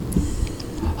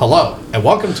Hello, and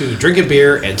welcome to Drinking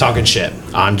Beer and Talking Shit.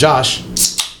 I'm Josh.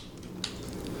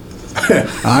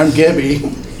 I'm Gibby.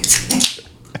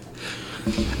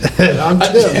 And I'm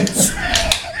Tim.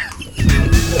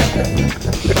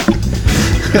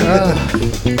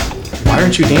 Why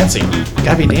aren't you dancing? You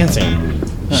gotta be dancing.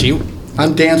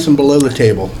 I'm dancing below the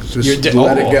table. Just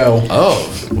let it go.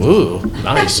 Oh, ooh,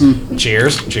 nice.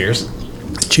 Cheers. Cheers.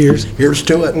 Here's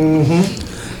to it.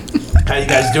 Mm-hmm. How you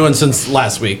guys doing since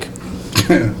last week?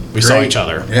 We saw each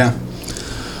other. Yeah.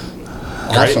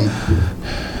 Awesome.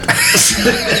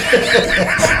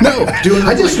 No, doing.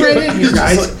 I just ran in here,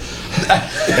 guys.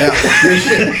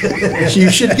 Yeah. You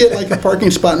should get like a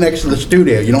parking spot next to the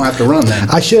studio. You don't have to run then.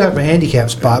 I should have a handicap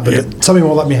spot, but somebody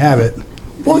won't let me have it.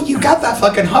 Well, you got that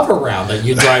fucking hover round that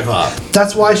you drive up.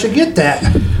 That's why I should get that.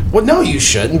 Well, no, you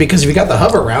shouldn't, because if you got the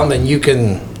hover round, then you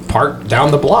can park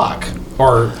down the block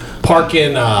or park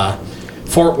in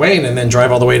Fort Wayne and then drive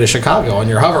all the way to Chicago on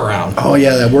your hover round. Oh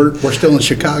yeah, we're still in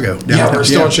Chicago. Yeah, we're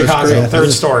still in Chicago,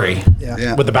 third story.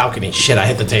 Yeah. With the balcony. Shit, I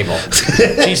hit the table.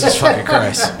 Jesus fucking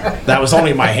Christ. That was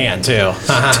only my hand, too.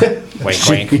 Wink,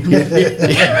 wink.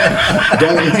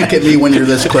 Don't wink at me when you're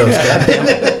this close.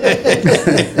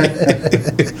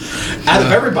 Out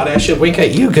of everybody, I should wink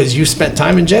at you because you spent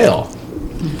time in jail.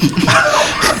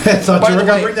 I thought you were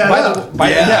going to bring that up.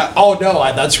 Yeah. Oh, no,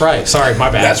 that's right. Sorry, my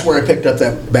bad. That's where I picked up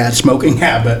that bad smoking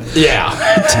habit. Yeah.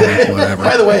 Whatever.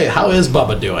 By the way, how is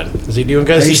Bubba doing? Is he doing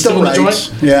good? Is he still in the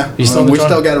joint? Yeah. He's still in the we joint?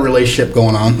 still got a relationship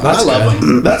going on. That's I love good.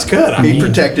 him. That's good. He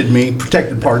protected me,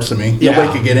 protected parts of me. Yeah.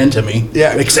 Nobody could get into me.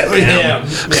 Yeah. Except him. Yeah.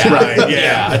 Right.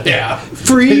 Yeah.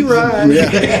 Free ride.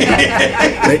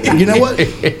 Yeah. You know what?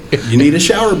 You need a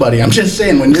shower buddy. I'm just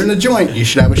saying, when you're in the joint, you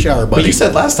should have a shower buddy. But you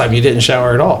said last time you didn't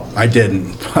shower at all. I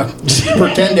didn't. For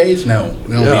 10 days, no.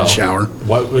 Don't need a shower.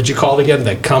 What would you call it again?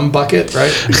 The cum bucket,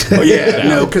 right? Oh, yeah.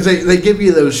 No, because they give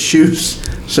you those shoes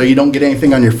so you don't get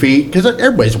anything on your feet. Because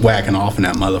everybody's whacking off in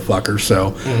that motherfucker.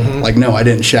 So, like, no, I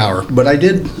didn't shower. But I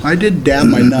did dab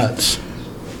my nuts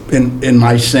in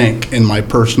my sink, in my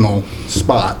personal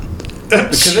spot.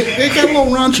 Because it got a little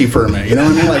raunchy for a minute. You know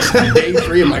what I mean? Like, day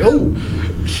 3, I'm like, oh.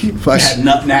 If I had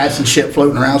nut gnats and shit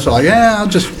floating around, so like, yeah, I'll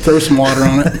just throw some water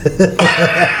on it.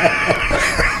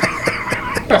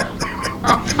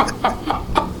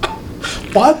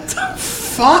 What the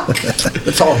fuck?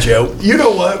 It's all joke. You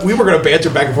know what? We were going to banter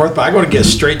back and forth, but I'm going to get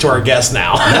straight to our guest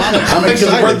now. I'm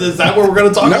excited. Is that what we're going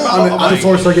to talk about? I'm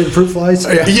forced to get fruit flies.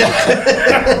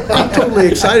 Yeah. I'm totally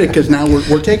excited because now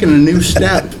we're taking a new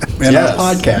step in our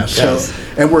podcast. Yes. So,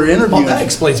 and we're interviewing. Well, that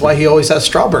explains why he always has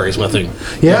strawberries with him.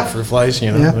 Yeah. Fruit flies,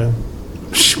 you know. Yeah.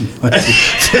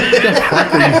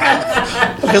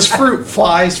 Because fruit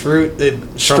flies, fruit,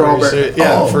 Strawberry.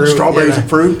 fruit. Strawberries and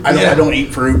fruit. I don't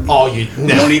eat fruit. Oh, I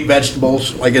don't eat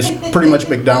vegetables. Like, it's pretty much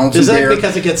McDonald's. Is and that beer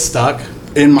because it gets stuck?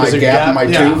 in my gap in my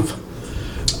Yeah.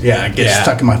 tooth? Yeah, it gets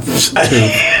stuck in my tooth.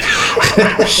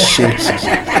 Jesus.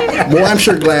 Well, I'm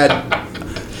sure glad.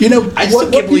 You know, I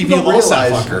still can't believe you lost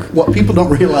that fucker. What people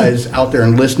don't realize out there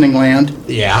in listening land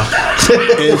Yeah.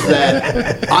 is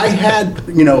that I had,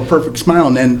 a perfect smile,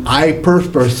 and then I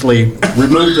purposely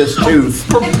removed this tooth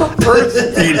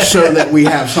so that we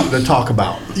have something to talk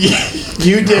about.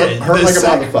 You did. Hurt like a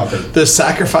motherfucker. The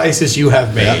sacrifices you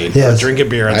have made Yes. for drinking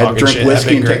beer and I had talking to drink shit whiskey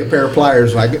have and been take a great. pair of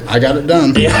pliers. I got it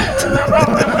done. Yeah.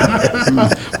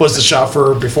 Was the shot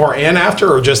for before and after,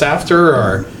 or just after,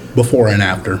 or Before and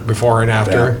after. before and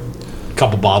after?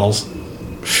 Couple bottles.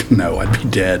 No, I'd be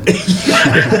dead.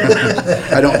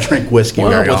 I don't drink whiskey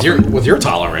very often. With your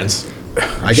tolerance.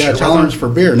 I got a tolerance for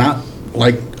beer, not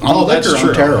like on liquor.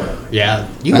 I'm terrible. Yeah,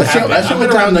 you That's have the been. only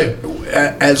time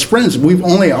that, as friends, we've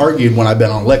only argued when I've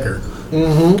been on liquor.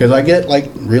 Because I get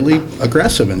like really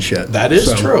aggressive and shit. That is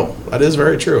So, true. That is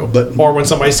very true. But- or when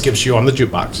somebody skips you on the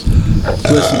jukebox.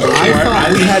 Listen, I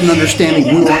thought we had an understanding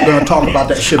we weren't going to talk about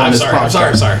that shit on I'm this sorry, I'm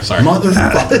podcast. sorry.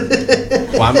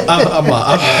 Motherfucker. Well, I'm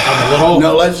a little.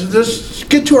 No, let's just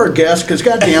get to our guest, because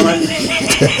goddamn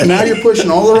it, now you're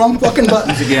pushing all the wrong fucking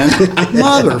buttons again,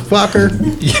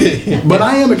 motherfucker. But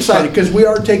I am excited because we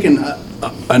are taking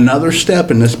another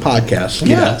step in this podcast.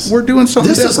 Yes, we're doing something.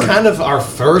 This different. is kind of our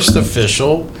first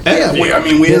official. Yeah,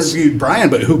 interview. we interviewed Brian,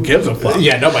 but who gives a fuck?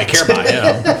 Yeah, nobody cared about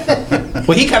him.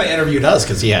 Well, he kind of interviewed us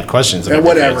because he had questions. About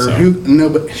Whatever. the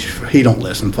But he don't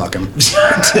listen. Fuck him.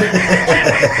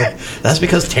 That's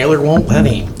because Taylor won't let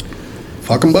him.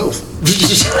 Fuck them both.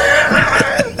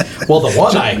 Well, the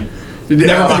one I.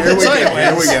 Never mind. Here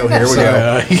we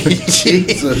go.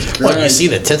 Jesus Christ. What, you see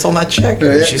the tits on that chick?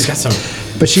 Yeah. She's got some.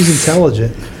 But she's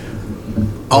intelligent.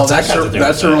 Oh, What's that got to do with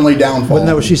that's her that? only downfall. Wasn't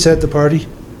that what she said at the party?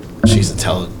 She's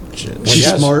intelligent. She's Well,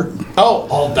 yes. smart.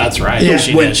 Oh, that's right. Yeah,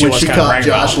 She when did. She was she kind of caught bragging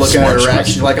Josh about looking at her smart, rack,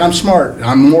 she's like, "I'm smart.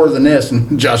 I'm more than this."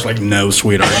 And Josh like, "No,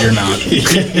 sweetheart, you're not.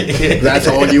 That's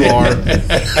all you are."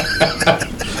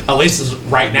 At least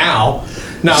right now.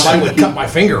 Now, if I would cut my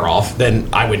finger off, then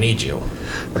I would need you.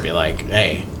 I'd be like,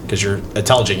 hey, because you're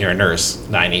intelligent, you're a nurse.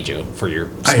 Now I need you for your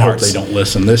smarts. I hope they don't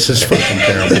listen. This is fucking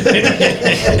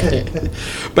terrible.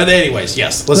 But anyways,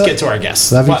 yes, let's get to our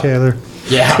guests. Love you, What? Taylor.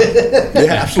 Yeah,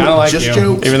 Yeah, absolutely. kind of like Just you.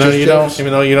 jokes, even though just you jokes.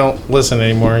 don't listen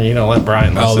anymore, you don't let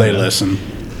Brian listen. Oh, they to- listen.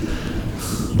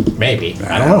 Maybe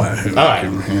I don't know. All right.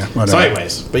 Yeah, So, whatever.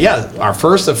 anyways, but yeah, our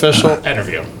first official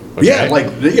interview. Yeah,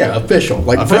 Okay? official.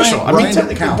 Like Official. Brian, I mean, Brian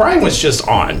technically, count. Brian was just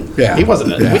on. Yeah. He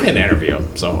wasn't. Yeah. We didn't interview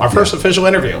him. So our first official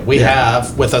interview. We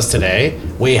have with us today.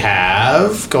 We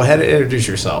have. Go ahead and introduce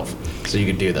yourself, so you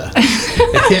can do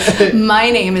the. My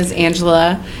name is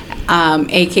Angela,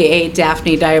 aka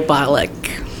Daphne Diabolik.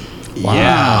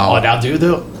 Yeah. Oh, now do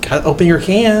the. Open your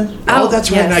can. Oh,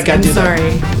 that's right. yes, I got I'm to do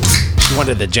sorry. You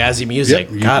wanted the jazzy music.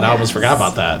 Yep. God, I almost forgot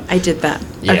about that. I did that.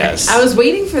 Yes. Okay. I was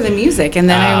waiting for the music, and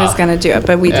then I was going to do it,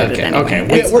 but we did it anyway.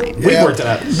 Okay. It's fine. We worked it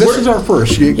out. This is our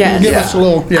first. You Yes. give us a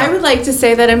little. Yeah. I would like to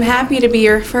say that I'm happy to be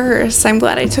your first. I'm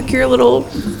glad I took your little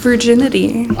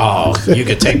virginity. Oh, you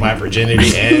could take my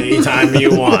virginity anytime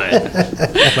you want. Wait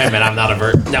a minute, I'm not a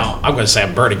virgin. No, I'm going to say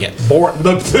I'm born again. Born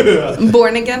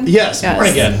Born again? Yes, born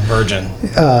again, virgin.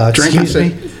 Drinking Excuse me.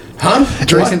 since, Huh?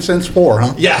 drinking since 4,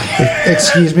 huh? Yeah.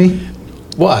 Excuse me.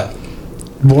 What?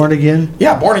 Born again.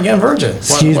 Yeah, born again virgin.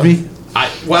 Excuse What- me.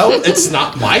 well, it's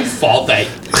not my fault that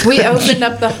We opened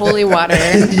up the holy water.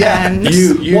 And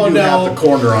You Well, do no. have the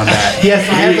corner on that. Yes,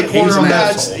 I have the corner He's on an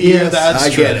that. asshole. Yeah, that's I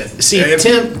true. get it. See,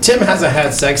 If- Tim hasn't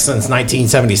had sex since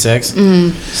 1976.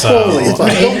 So Holy, it's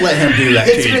like, don't let him do that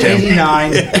It's to you, been Tim.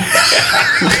 89.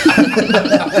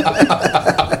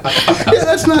 Yeah,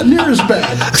 that's not near as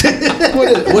bad.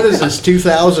 What is this,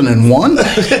 2001?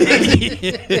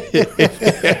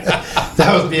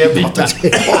 That would be about the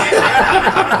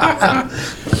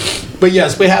But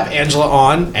yes, we have Angela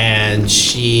on, and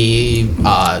she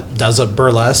does a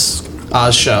burlesque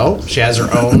show. She has her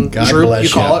own God troupe, bless you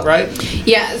call you. it, right?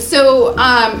 Yeah, so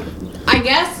I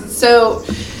guess so.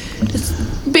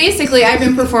 Basically, I've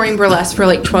been performing burlesque for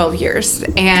like 12 years,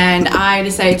 and I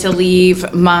decided to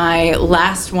leave my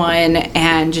last one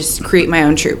and just create my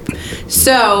own troupe.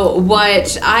 So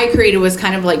what I created was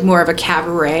kind of like more of a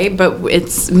cabaret, but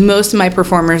it's most of my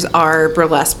performers are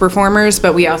burlesque performers,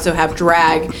 but we also have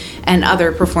drag and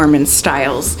other performance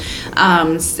styles.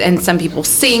 And some people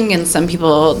sing, and some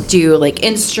people do like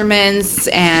instruments,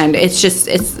 and it's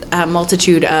a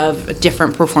multitude of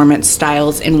different performance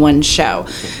styles in one show.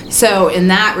 So in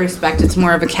that respect, it's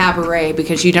more of a cabaret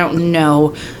because you don't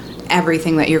know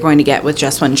everything that you're going to get with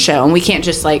just one show, and we can't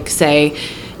just like say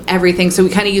everything. So we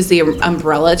kind of use the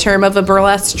umbrella term of a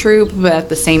burlesque troupe, but at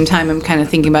the same time, I'm kind of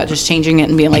thinking about just changing it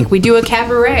and being like, we do a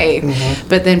cabaret.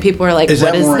 But then people are like, Is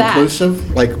what that is more that?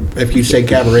 inclusive? Like if you say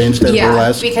cabaret instead of Yeah,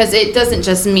 burlesque? because it doesn't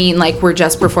just mean like we're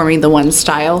just performing the one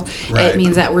style. Right. It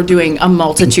means that we're doing a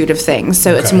multitude of things.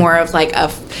 So it's Okay. more of like a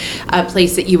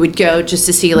place that you would go just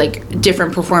to see like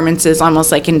different performances,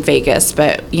 almost like in Vegas,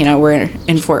 but you know, we're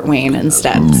in Fort Wayne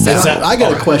instead. So. Is that- I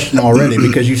got a question already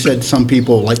because you said some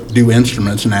people like do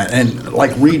instruments and that, and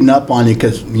like reading up on you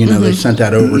because you know they sent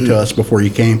that over to us before you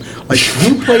came. Like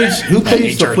who plays the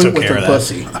HR flute took with care their of that.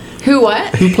 pussy? Who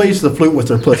what? Who plays the flute with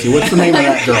their pussy? What's the name of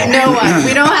that girl? No one.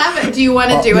 We don't have it. Do you want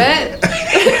to do it?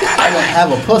 I don't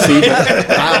have a pussy, but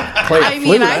I'll play a I flute.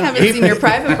 mean, I haven't seen your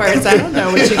private parts. I don't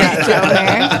know what you got down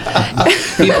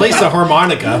there. He plays the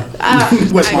harmonica.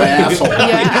 with my asshole.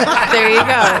 Yeah, there you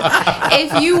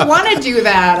go. If you want to do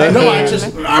that, No,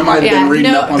 mean, I might have been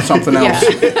reading up on something else.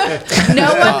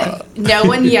 no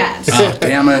one yet. Oh,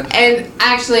 damn it. And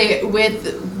actually,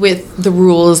 with the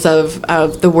rules of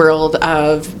the world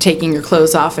of taking your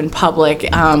clothes off in public,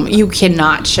 you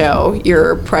cannot show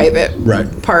your private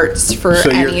Right. parts for So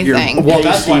anything. Well,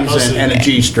 that's why most pasties of and the- a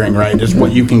G-string, right, is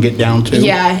what you can get down to?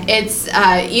 Yeah, it's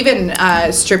even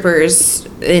strippers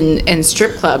in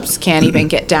strip clubs can't even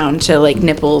get down to like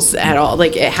nipples at all.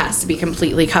 Like it has to be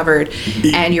completely covered,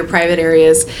 and your private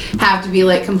areas have to be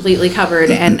like completely covered.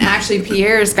 And actually,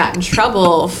 Pierre's got in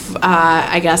trouble.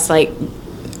 I guess like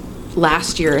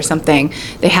last year or something.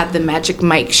 They had the Magic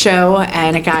Mike show,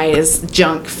 and a guy's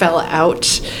junk fell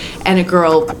out, and a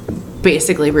girl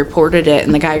basically reported it,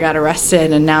 and the guy got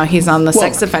arrested, and now he's on the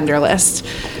sex offender list.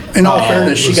 In all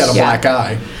fairness, she got a Yeah. black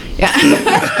eye. Yeah.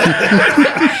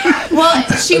 Well,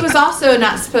 she was also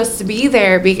not supposed to be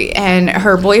there, and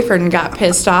her boyfriend got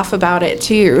pissed off about it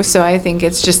too. So I think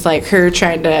it's just like her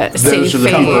trying to save face. Those are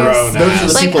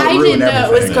the Like, people that I ruin didn't know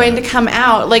it was everything. going to come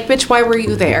out. Like, bitch, why were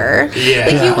you there? Yeah.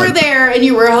 Like, you were there and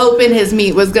you were hoping his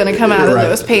meat was going to come out of Right.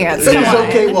 those pants. It Come was on.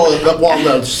 okay while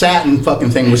the satin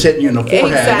fucking thing was hitting you in the forehead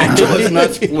Exactly. until his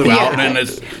nuts flew out, Yeah. and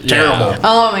it's terrible.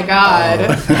 Oh my God.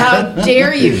 How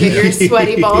dare you get your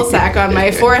sweaty ball sack on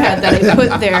my forehead that I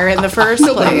put there in the first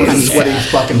Nobody puts a place? sweaty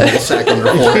fucking ball sack on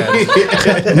their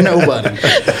forehead. Nobody.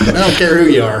 I don't care who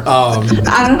you are.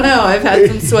 I don't know. I've had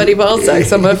some sweaty ball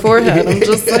sacks on my forehead. I'm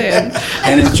just saying.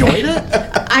 And enjoyed it?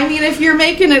 I mean, if you're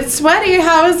making it sweaty,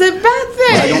 how is it bad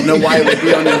I thing? don't know why it would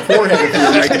be on your forehead if you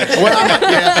were making it.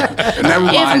 Well, yeah, never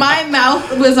mind. If my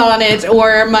mouth was on it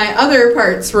or my other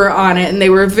parts were on it and they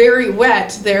were very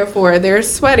wet, therefore they're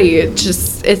sweaty.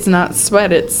 It's not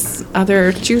sweat, it's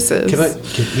other juices.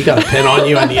 You got a pen on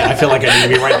you? I feel like I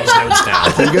need to be writing these notes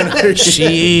down. You're gonna,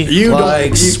 She You don't-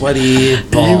 likes you- sweaty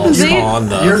balls you- on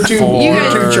the you're too- floor.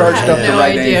 you're too charged up have to no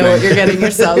write idea anything. what you're getting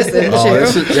yourselves into. Oh,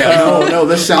 this is, no,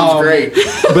 this sounds great.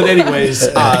 But anyways,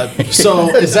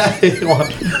 so is that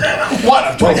what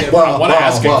I'm trying to want to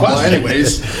ask a question?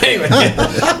 Anyways, Anyway,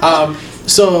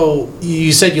 so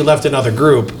you said you left another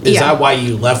group. Is Yeah. that why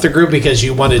you left the group? Because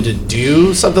you wanted to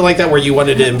do something like that, where you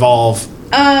wanted to involve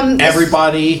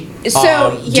everybody?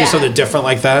 So, do yeah. something different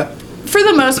like that. For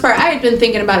the most part, I had been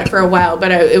thinking about it for a while,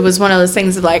 but it was one of those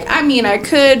things of like, I mean, I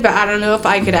could, but I don't know if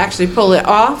I could actually pull it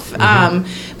off.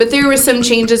 But there were some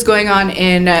changes going on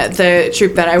in the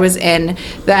troop that I was in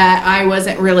that I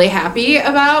wasn't really happy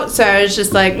about. So I was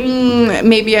just like,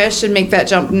 maybe I should make that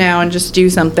jump now and just do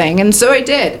something. And so I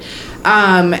did.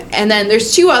 And then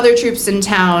there's 2 other troops in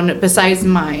town besides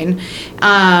mine.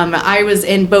 I was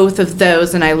in both of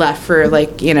those and I left for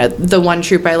the one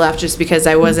troop I left just because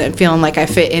I wasn't feeling like I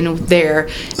fit in there.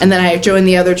 And then I joined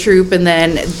the other troop and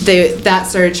then that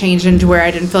started changing to where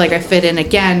I didn't feel like I fit in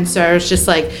again. So I was just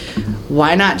like,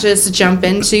 why not just jump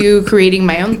into creating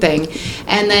my own thing?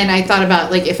 And then I thought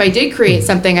about, if I did create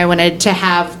something, I wanted to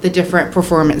have the different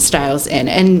performance styles in.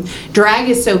 And drag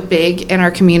is so big in our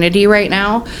community right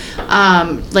now.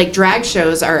 Drag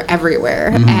shows are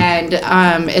everywhere. And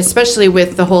especially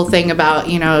with the whole thing about,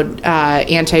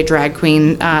 anti-drag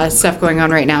queen stuff going on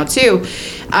right now, too.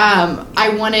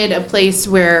 I wanted a place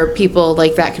where people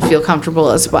like that could feel comfortable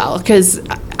as well. Because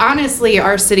honestly,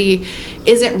 our city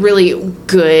isn't really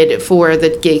good for the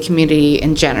gay community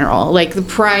in general. Like, the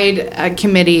Pride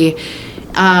committee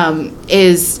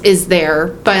is there,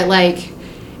 but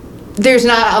there's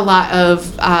not a lot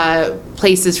of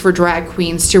places for drag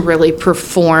queens to really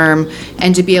perform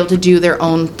and to be able to do their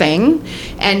own thing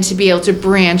and to be able to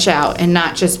branch out and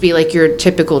not just be like your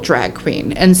typical drag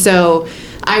queen. And so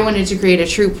I wanted to create a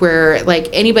troupe where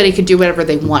anybody could do whatever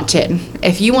they wanted.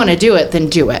 If you want to do it, then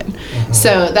do it.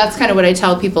 So that's kind of what I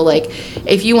tell people.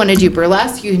 If you want to do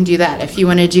burlesque, you can do that. If you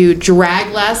want to do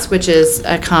draglesque, which is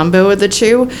a combo of the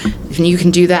two, you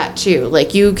can do that too.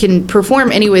 You can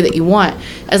perform any way that you want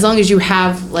as long as you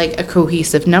have a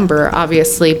cohesive number,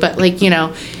 obviously. But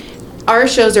our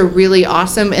shows are really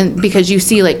awesome and because you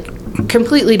see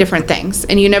completely different things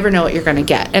and you never know what you're going to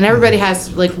get, and everybody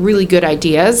has really good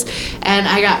ideas. And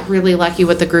I got really lucky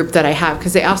with the group that I have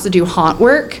because they also do haunt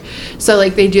work, so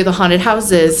they do the haunted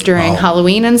houses during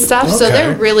Halloween and stuff. So Okay.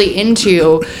 they're really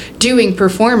into doing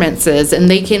performances, and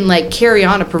they can carry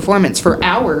on a performance for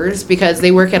hours because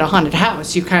they work at a haunted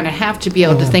house. You kind of have to be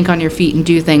able to think on your feet and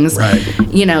do things Right.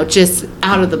 just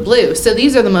out of the blue. So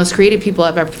these are the most creative people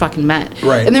I've ever fucking met,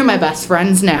 Right. and they're my best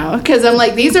friends now because I'm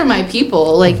these are my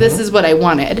people. This is what I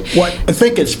wanted. What I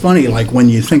think it's funny, when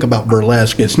you think about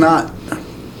burlesque, it's not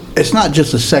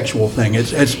just a sexual thing.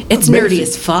 It's Nerdy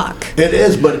as fuck. It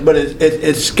is, but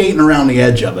it's skating around the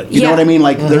edge of it. You know Yeah. what I mean?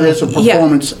 There is a Yeah.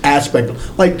 performance aspect.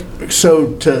 So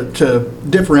to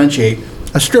differentiate,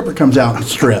 a stripper comes out and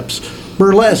strips.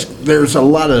 Burlesque, there's a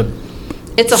lot of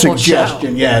It's a whole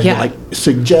suggestion, show.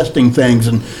 suggesting things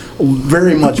and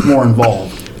very much more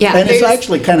involved. Yeah, and it's there's-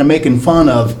 actually kind of making fun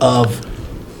of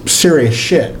serious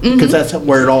shit because that's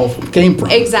where it all came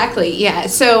from. Exactly, yeah.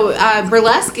 So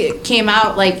burlesque came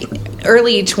out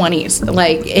early 20s.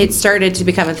 It started to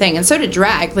become a thing, and so did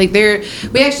drag. We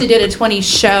actually did a 20s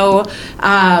show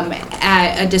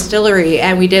at a distillery,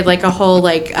 and we did a whole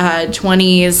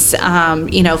 20s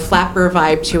flapper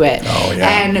vibe to it. Oh,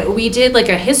 yeah. And we did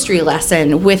a history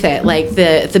lesson with it.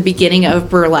 The beginning of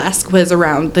burlesque was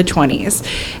around the 20s.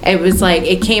 It was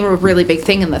it came a really big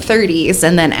thing in the 30s,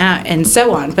 and then and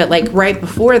so on. But right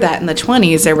before that in the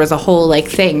 20s, there was a whole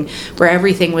thing where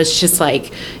everything was just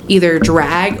either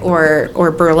drag or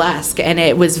or burlesque, and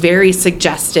it was very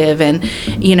suggestive. And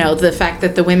you know, the fact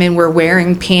that the women were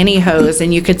wearing pantyhose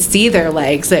and you could see their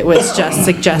legs, it was just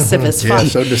suggestive as fuck. Yeah,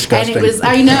 so disgusting. And it was,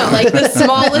 I know, like the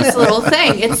smallest little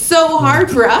thing. It's so hard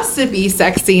for us to be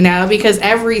sexy now because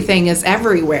everything is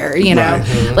everywhere, you know.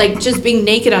 Right. Like just being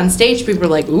naked on stage, people are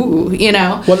like, ooh, you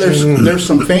know. Well, there's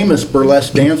some famous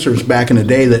burlesque dancers back in the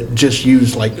day that just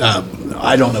used like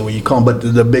I don't know what you call them,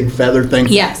 but the big feather thing.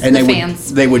 Yes, and the they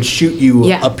fans. Would shoot you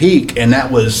Yeah. a peak, and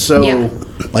that was so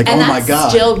like, and oh my that's god.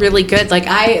 still really good.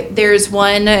 Like there's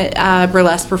one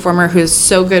burlesque performer who's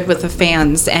so good with the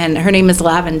fans, and her name is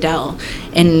Lavendell,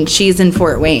 and she's in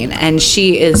Fort Wayne, and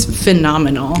she is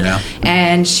phenomenal. Yeah.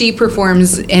 And she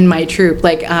performs in my troupe.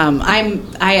 Like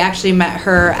I actually met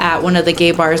her at one of the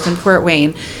gay bars in Fort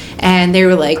Wayne. And they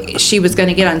were like, she was going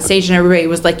to get on stage, and everybody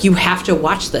was like, you have to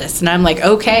watch this. And I'm like,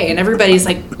 okay. And everybody's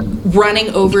like running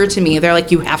over to me. They're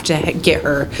like, you have to get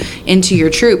her into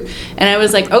your troupe. And I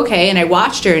was like, okay. And I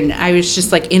watched her, and I was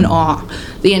just like in awe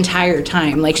the entire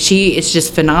time. Like, she is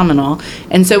just phenomenal.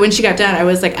 And so when she got done, I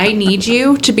was like, I need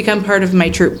you to become part of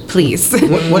my troupe, please.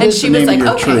 What and is she the was name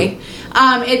like, of your okay.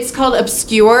 It's called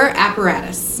Obscure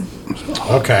Apparatus.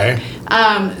 Okay.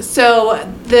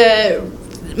 So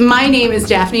my name is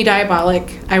Daphne Diabolik.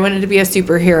 I wanted to be a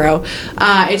superhero.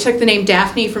 I took the name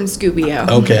Daphne from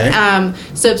Scooby-Doo. Okay.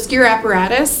 So Obscure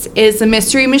Apparatus is a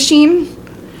mystery machine,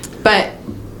 but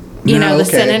you know the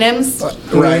synonyms.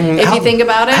 Right. If you think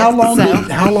about it. How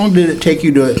long did it take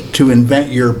you to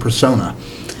invent your persona?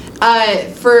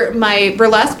 For my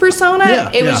burlesque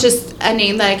persona, it Yeah. was just a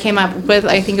name that I came up with.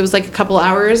 I think it was like a couple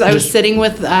hours. I was sitting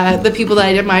with the people that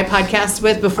I did my podcast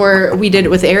with before we did it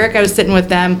with Eric. I was sitting with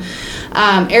them.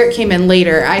 Eric came in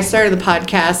later. I started the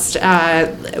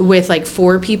podcast with like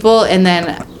 4 people, and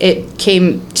then it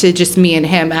came to just me and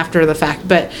him after the fact.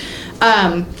 But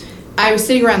I was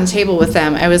sitting around the table with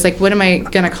them. I was like, what am I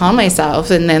going to call myself?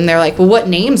 And then they're like, well, what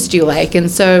names do you like? And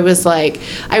so it was like,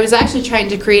 I was actually trying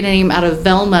to create a name out of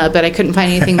Velma, but I couldn't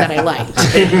find anything that I liked.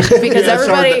 Because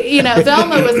everybody, you know,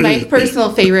 Velma was my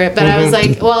personal favorite, but I was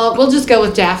like, well, we'll just go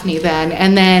with Daphne then.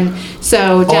 And then,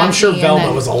 so Daphne. Oh, I'm sure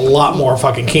Velma was a lot more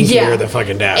fucking kinkier than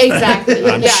fucking Daphne. Exactly.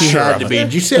 I'm yeah. sure Had to be.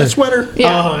 Did you see that sweater?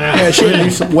 Yeah. Oh, yeah. Yeah, she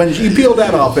had to do when you peeled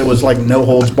that off, it was like no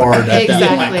holds barred. At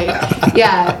that point. Exactly.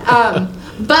 Yeah.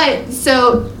 But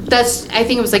so that's, I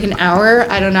think it was like an hour.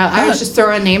 I don't know. I was just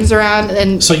throwing names around,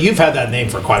 and So you've had that name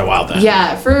for quite a while then.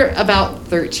 yeah, for about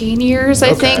 13 years, I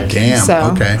Okay. think. Damn,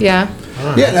 So, okay. yeah.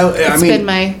 Yeah, no, I It's mean, been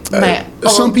my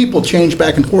some old- people change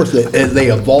back and forth. They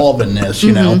evolve in this,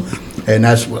 you know, and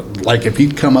that's what, like if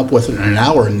you'd come up with it in an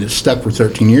hour and it's stuck for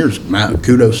 13 years,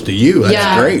 kudos to you.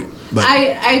 That's great. But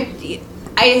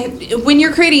when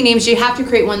you're creating names, you have to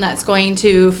create one that's going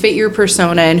to fit your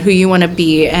persona and who you want to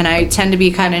be. And I tend to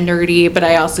be kind of nerdy, but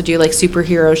I also do like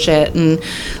superhero shit. And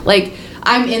like,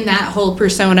 I'm in that whole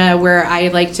persona where I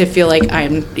like to feel like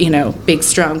I'm, you know, big,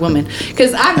 strong woman.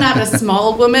 Because I'm not a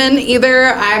small woman either.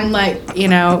 I'm like, you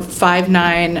know,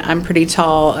 5'9". I'm pretty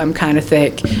tall. I'm kind of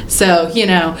thick. So, you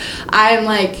know, I'm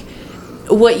like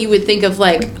what you would think of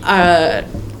like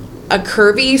a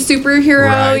curvy superhero,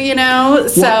 Right. you know?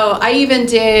 So I even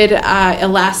did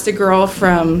Elastigirl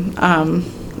from,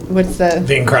 what's The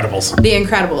Incredibles. The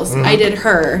Incredibles. I did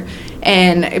her.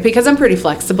 And because I'm pretty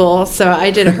flexible, so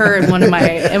I did her in one of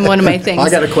my things.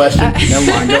 I got a question. Never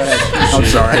mind. Go ahead. I'm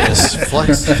sorry. Is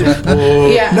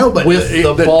flexible. Yeah. No, but With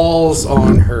the balls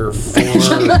on her forehead. Did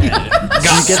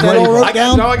you get that all wrote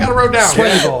down? No, I got it wrote down.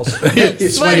 Sweaty balls.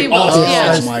 Sweaty balls,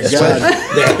 yeah. Oh my god.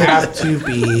 They have to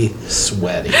be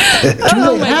sweaty. Do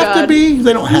Oh they my have God. to be?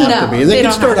 They don't have No, to be. They they can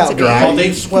don't start have out to be. dry. Well,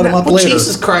 they sweat them up well, later.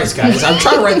 Jesus Christ, guys! I'm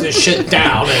trying to write this shit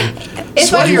down. And If I'm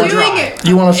sweaty or doing dry. it,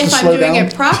 You want us to if slow I'm doing down?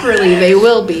 it properly, they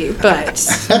will be. But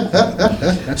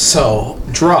So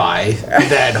dry,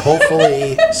 then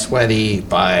hopefully sweaty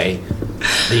by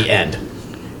the end.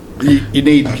 You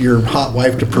need your hot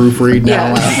wife to proofread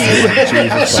now. Yeah.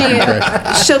 Jesus fucking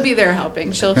Christ. she'll be there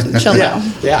helping. She'll know.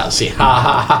 Yeah. See, ha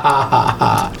ha ha ha ha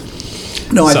ha.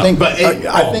 No, I So, think but it-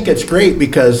 I think it's great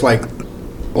because like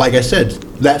I said,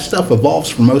 that stuff evolves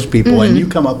for most people, and you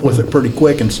come up with it pretty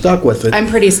quick and stuck with it. I'm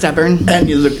pretty stubborn. And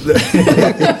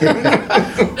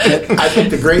I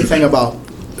think the great thing about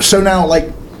now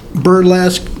like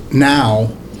burlesque now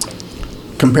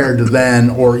compared to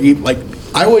then, or like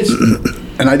I always,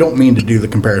 and I don't mean to do the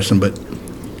comparison, but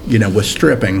you know, with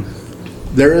stripping,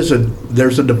 there's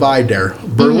a divide there.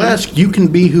 Burlesque, you can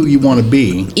be who you want to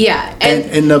be. Yeah.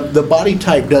 And the body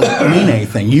type doesn't mean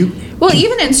anything. Well,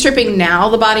 even in stripping now,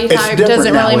 the body type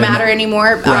doesn't really matter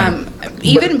anymore. Right.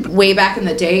 Even way back in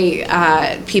the day,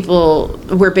 people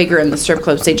were bigger in the strip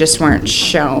clubs. They just weren't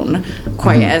shown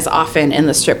quite as often in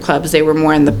the strip clubs. They were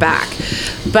more in the back.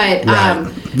 But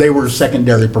they were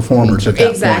secondary performers at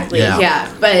that exactly, point.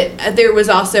 yeah. But there was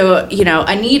also,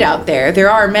 a need out there.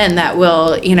 There are men that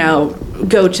will,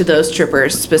 go to those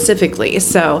strippers specifically.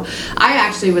 So I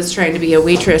actually was trying to be a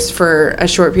waitress for a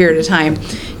short period of time,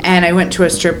 and I went to a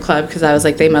strip club because I was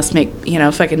like, they must make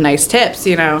fucking nice tips.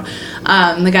 The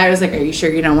guy was like, are you sure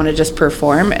you don't want to just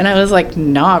perform? And I was like,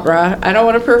 nah, bruh, I don't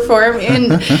want to perform. And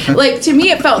like, to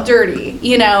me it felt dirty,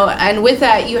 and with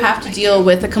that you have to deal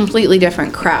with a completely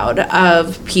different crowd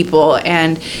of people,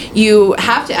 and you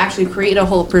have to actually create a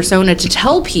whole persona to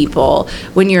tell people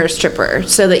when you're a stripper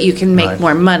so that you can make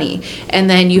more money. And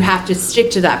then you have to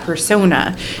stick to that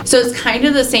persona. So it's kind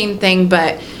of the same thing,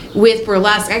 but with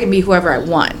burlesque, I can be whoever I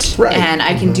want. Right. And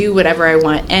I can do whatever I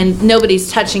want. And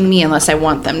nobody's touching me unless I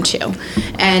want them to.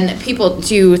 And people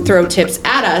do throw tips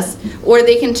at us, or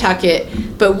they can tuck it,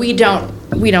 but we don't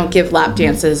give lap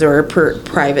dances or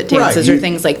private dances or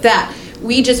things like that.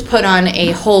 We just put on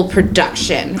a whole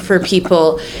production for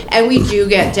people, and we do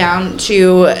get down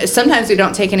to, sometimes we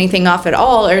don't take anything off at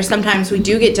all, or sometimes we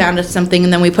do get down to something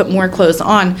and then we put more clothes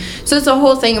on. So it's a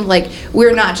whole thing of like,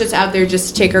 we're not just out there just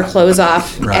to take our clothes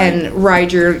off and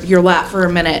ride your lap for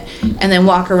a minute and then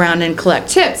walk around and collect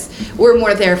tips. We're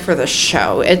more there for the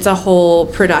show. It's a whole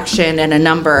production and a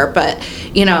number, but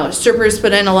strippers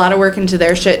put in a lot of work into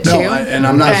their shit too. No, and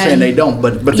I'm not saying they don't,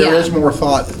 but there is more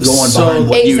thought going behind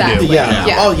what you do. Yeah.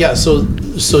 Oh, yeah.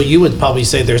 So you would probably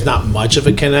say there's not much of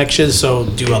a connection. So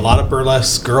do a lot of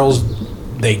burlesque girls,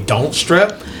 they don't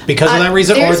strip because of that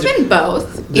reason? There's been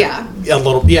both. Yeah. A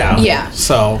little, yeah. Yeah.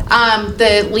 So.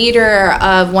 The leader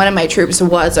of one of my troops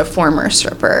was a former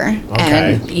stripper.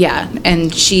 Okay.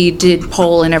 And she did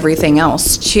pole and everything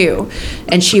else too.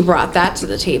 And she brought that to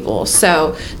the table.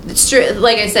 So,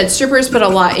 like I said, strippers put a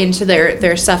lot into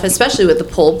their stuff, especially with the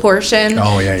pole portion.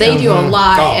 Oh, yeah. They do a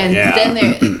lot. And yeah. then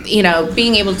they're,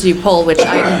 being able to do pole, which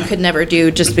I could never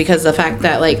do just because of the fact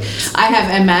that, like, I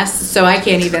have MS, so I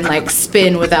can't even, like,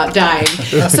 spin without dying.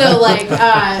 So, like,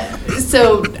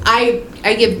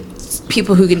 I give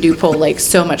people who can do pole like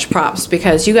so much props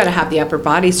because you got to have the upper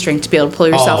body strength to be able to pull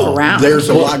yourself around. There's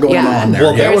a lot going on there.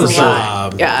 Well, there There's was a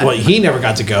lot. well, he never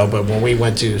got to go, but when we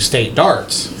went to State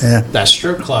Darts, that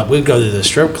strip club, we'd go to the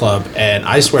strip club, and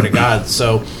I swear to God,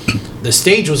 so the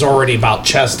stage was already about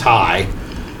chest high,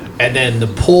 and then the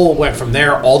pole went from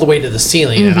there all the way to the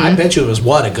ceiling, and I bet you it was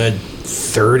a good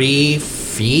 30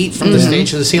 feet from the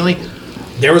stage to the ceiling.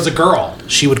 There was a girl.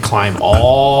 She would climb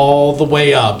all the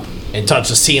way up and touch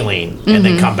the ceiling and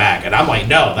then come back. And I'm like,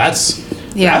 no, that's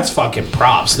fucking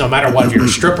props. No matter what, if you're a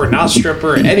stripper, not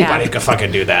stripper, anybody could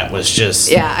fucking do that. Was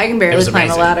just I can barely climb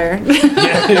a ladder. I'm on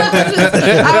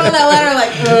that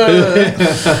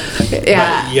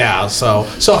ladder So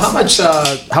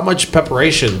how much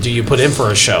preparation do you put in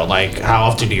for a show? Like, how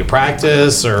often do you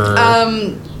practice or?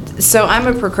 So I'm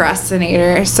a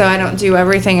procrastinator, so I don't do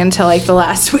everything until like the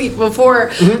last week before.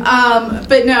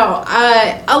 But no,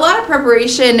 a lot of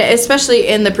preparation, especially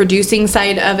in the producing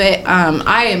side of it.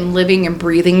 I am living and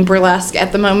breathing burlesque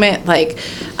at the moment. Like,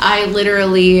 I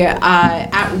literally,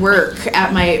 at work,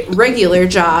 at my regular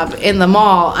job in the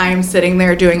mall, I'm sitting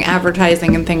there doing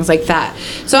advertising and things like that.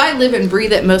 So I live and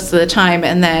breathe it most of the time,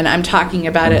 and then I'm talking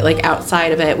about it like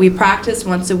outside of it. We practice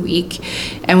once a week,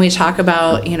 and we talk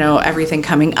about, everything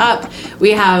coming up.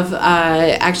 We have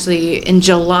actually in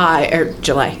July,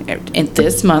 in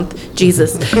this month,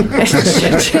 Jesus.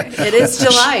 It is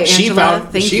July,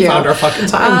 Angela. She found our fucking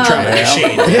time travel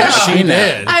machine. Yeah, she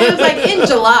did. I was like, in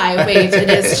July. Wait, it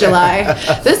is July.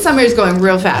 This summer is going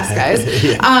real fast, guys.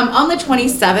 On the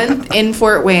 27th in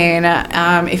Fort Wayne,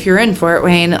 if you're in Fort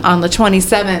Wayne, on the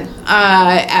 27th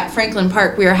at Franklin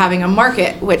Park, we are having a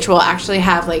market, which will actually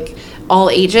have like all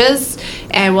ages,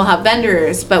 and we'll have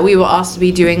vendors, but we will also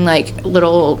be doing like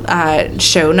little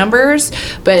show numbers,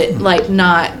 but like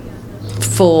not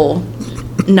full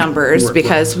numbers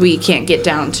because we can't get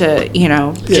down to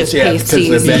just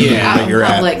pasties out in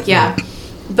public.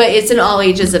 But it's an all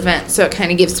ages event, so it kind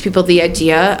of gives people the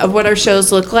idea of what our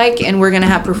shows look like, and we're going to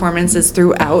have performances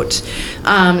throughout.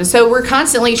 So we're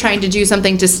constantly trying to do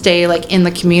something to stay like in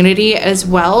the community as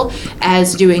well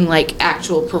as doing like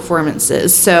actual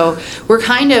performances. So we're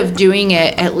kind of doing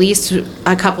it at least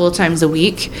a couple of times a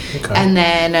week, and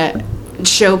then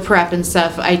show prep and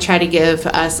stuff, I try to give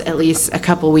us at least a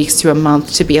couple weeks to a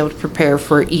month to be able to prepare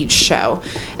for each show.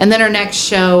 And then our next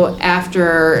show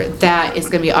after that is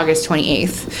going to be August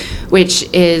 28th, which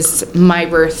is my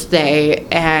birthday,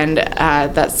 and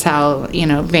that's how,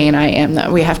 vain I am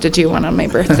that we have to do one on my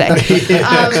birthday.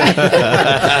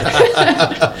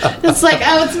 It's like,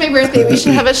 oh, it's my birthday, we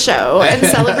should have a show and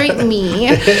celebrate me.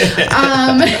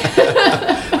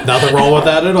 Nothing wrong with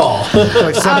that at all.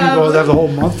 Like some people have the whole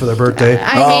month for their birthday.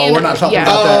 We're not talking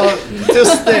about that.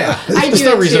 Just there. There's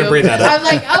no reason to bring that up. I'm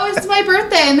like, oh, it's my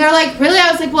birthday. And they're like, really? I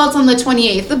was like, well, it's on the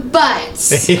 28th.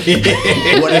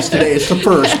 But. What is today? It's the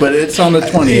 1st, but it's on the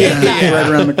 20th. Yeah. Right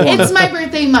around the corner. It's my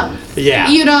birthday month. Yeah.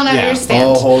 You don't understand.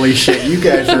 Oh, holy shit. You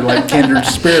guys are like kindred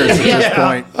spirits at this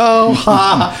point. Oh,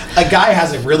 a guy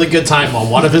has a really good time on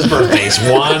one of his birthdays.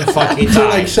 One fucking For time.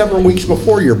 like several weeks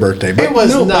before your birthday. But It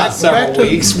was no, not several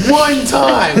weeks. One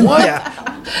time.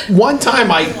 One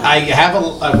time I have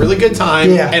a really good time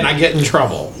and I get in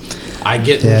trouble. I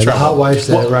get in The trouble. hot wife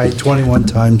said it right 21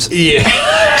 times. Yeah.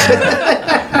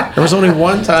 There was only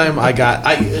one time I got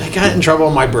in trouble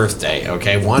on my birthday.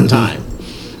 Okay, one time.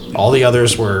 All the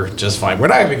others were just fine. We're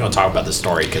not even going to talk about the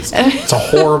story because it's a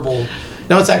horrible.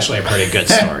 No, it's actually a pretty good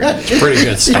story. It's a pretty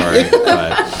good story.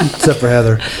 But, Except for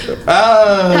Heather.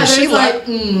 she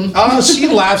she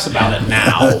laughs about it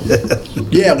now.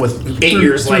 Yeah, with 8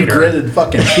 years through later. gritted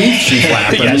fucking teeth she's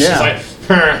laughing. Yeah, she's like,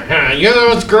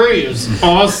 it's great. It's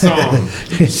awesome.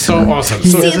 So awesome.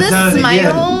 So See this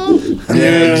smile?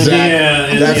 Yeah, exactly.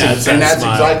 Yeah, that's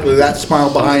exactly that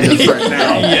smile behind us right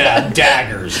now. Yeah,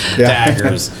 daggers.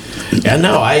 Yeah,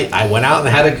 no, I went out and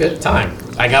had a good time.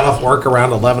 I got off work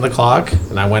around 11 o'clock,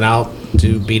 and I went out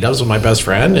to B-dubs with my best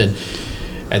friend, and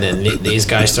then these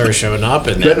guys started showing up,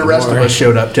 and Then the rest of us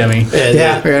showed up, Timmy. His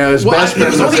best friend it was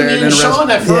was only there. me And and then the Sean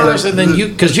at rest, first, and then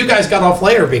because you guys got off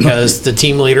later because the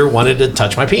team leader wanted to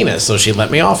touch my penis, so she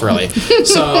let me off early.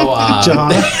 So,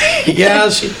 yeah,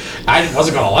 I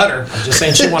wasn't going to let her. I'm just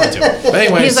saying she wanted to. But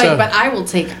anyway, He's like, but I will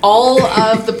take all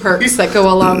of the perks that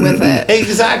go along with it.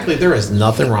 Exactly. There is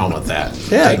nothing wrong with that.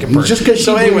 Yeah, Take a perk. just because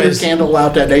she blew your candle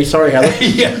out that day. Sorry, Heather.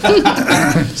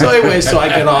 So anyway, so I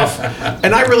get off,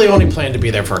 and I really only planned to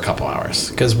be there for a couple hours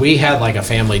because we had like a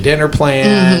family dinner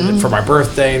planned for my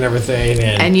birthday and everything.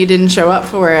 And you didn't show up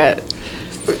for it.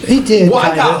 He did. Well,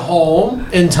 I got home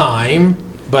in time,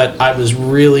 but I was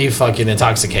really fucking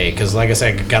intoxicated because, like I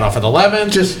said, I got off at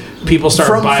 11. Just people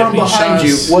started buying from me behind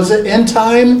shots. you. Was it in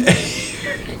time?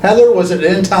 Heather, was it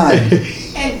in time?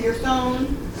 And your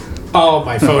phone. Oh,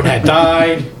 my phone had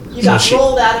died. You got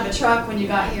rolled out of a truck when you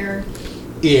got here.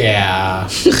 Yeah.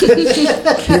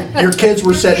 Your kids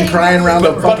were sitting crying around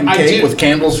the fucking cake with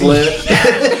candles lit.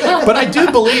 But I do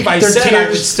believe I said I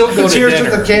would still go to Tears dinner.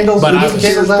 with the candles, but with I the was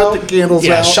candles Put the candles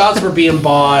yeah, out. shots were being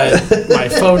bought. My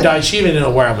phone died. She even didn't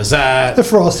know where I was at. The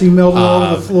frosting melted all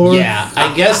over the floor. Yeah,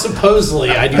 I guess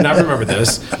supposedly, I do not remember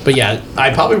this, but yeah,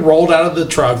 I probably rolled out of the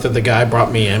truck that the guy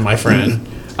brought me in, my friend,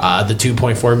 the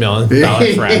 $2.4 million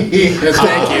friend.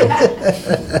 Thank you.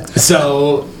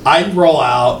 So I roll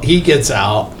out, he gets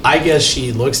out. I guess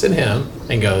she looks at him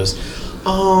and goes,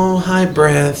 "Oh, hi,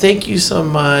 Brad. Thank you so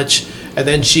much." And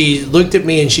then she looked at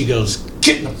me and she goes,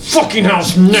 "Get in the fucking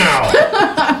house now."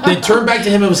 Then turned back to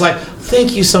him and was like,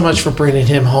 "Thank you so much for bringing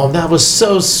him home. That was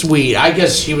so sweet." I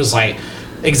guess she was like,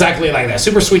 exactly like that.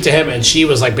 Super sweet to him. And she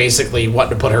was like basically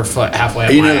wanting to put her foot halfway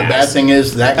up You my know, the bad ass. thing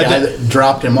is that guy that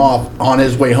dropped him off on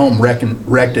his way home wrecked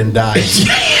and died.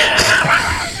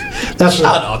 That's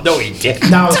what. Oh, no, he didn't.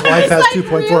 Now his wife has like,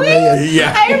 2.4 really? million.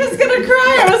 Yeah. I was gonna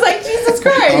cry. I was like, Jesus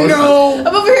Christ. No.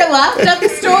 I'm over here laughing at the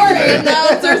story, and now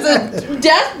there's a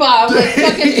death bomb with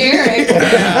fucking Eric.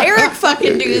 Eric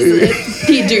fucking does it.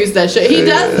 He does that shit. He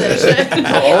does that shit.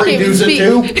 Or he does it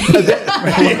too.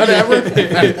 Whatever.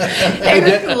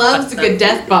 Eric loves a good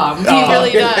death bomb. He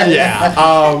really does.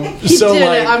 Yeah. He So did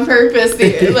like, it on purpose.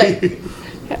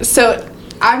 So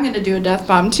I'm gonna do a death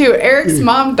bomb too. Eric's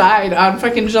mom died on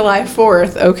fucking July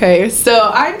 4th. Okay, so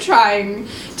I'm trying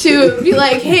to be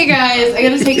like, hey guys, I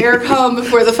gotta take Eric home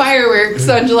before the fireworks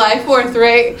on July 4th,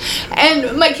 right?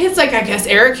 And my kid's like, I guess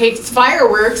Eric hates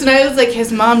fireworks, and I was like,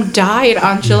 his mom died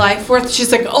on July 4th.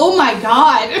 She's like, oh my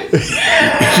god.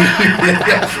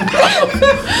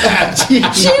 She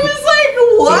was like,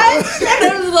 what? And I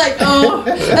was like, oh.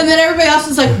 And then everybody else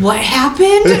was like, what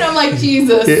happened? And I'm like,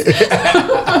 Jesus.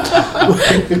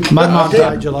 My mom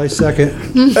died July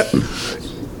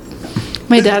 2nd.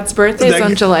 My dad's birthday is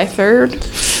on July 3rd.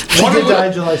 She did die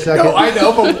July 2nd. no, I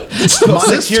know, but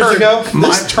 6 years ago.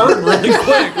 this turned really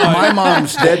quick. My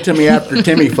mom's dead to me after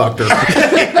Timmy fucked her.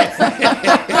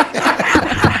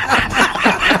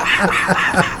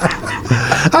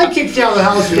 I nobody kicked you out of the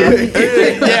house yet.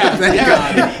 Yeah, thank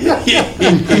God.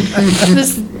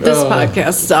 This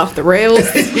podcast is off the rails.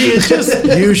 It's just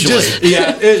Usually.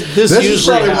 this This usually is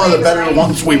probably one of the happens. better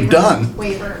ones we've done.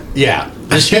 Waiver. Yeah,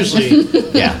 this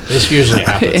usually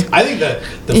happens. I think that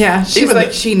She's even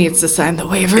like, she needs to sign the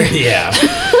waiver. yeah.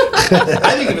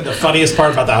 I think even the funniest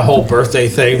part about that whole birthday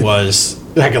thing was,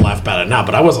 I can laugh about it now,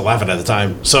 but I wasn't laughing at the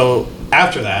time. So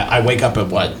after that, I wake up at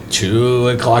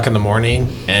 2:00 in the morning,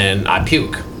 and I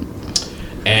puke.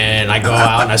 And I go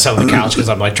out and I sit on the couch because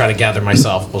I'm like trying to gather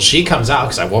myself. Well, she comes out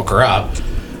because I woke her up,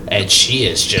 and she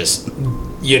is just,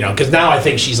 because now I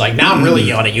think she's like, now I'm really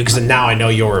yelling at you because now I know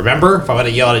you'll remember. If I would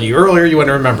have yelled at you earlier, you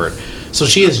wouldn't have remembered. So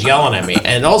she is yelling at me.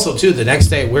 And also, too, the next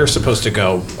day we're supposed to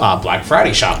go Black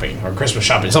Friday shopping or Christmas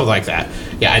shopping, something like that.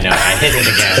 Yeah, I know. I hit it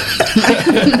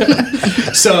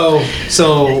again. So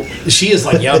she is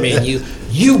like yelling at me,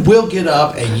 you will get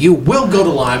up and you will go to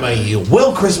Lima and you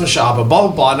will Christmas shop and blah,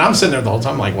 blah, blah. And I'm sitting there the whole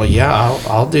time like, well, yeah,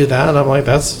 I'll do that. I'm like,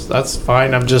 that's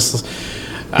fine. I'm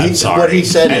sorry. What he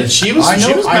said and is, she was I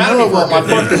know, mad at me for my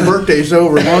fucking birthday's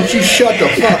over. Why don't you shut the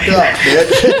fuck up,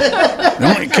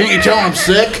 bitch? Can't you tell I'm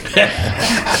sick?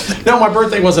 No, my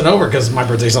birthday wasn't over because my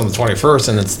birthday's on the 21st,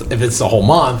 and if it's the whole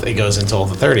month, it goes until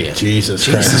the 30th. Jesus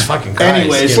fucking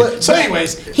Christ.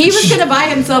 Anyways, He was going to buy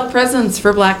himself presents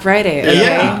for Black Friday.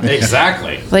 yeah,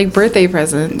 exactly. Like birthday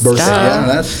presents. Yeah,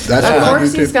 that's Of what I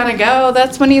course do he's too. going to go.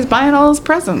 That's when he's buying all his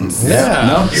presents. Yeah.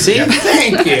 No. See,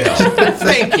 thank you,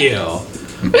 thank you.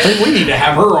 I think we need to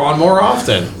have her on more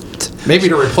often. Maybe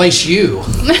to replace you.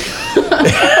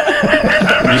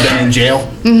 You been in jail?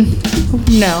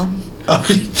 No. What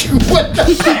the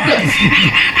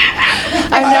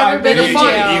I've never been in You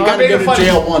jail. gotta go to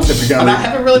jail once if you're But I gonna.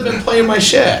 haven't really been playing my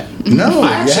shit. No,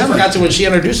 I actually forgot to when she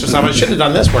introduced herself. I should have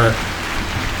done this where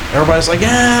everybody's like,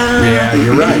 Yeah,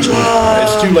 you're right. Angela,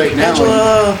 It's too late now.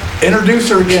 Angela, Introduce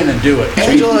her again and do it.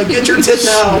 Angela, get your tits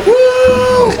out. Woo!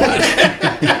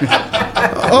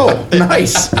 Oh,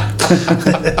 nice.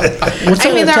 What's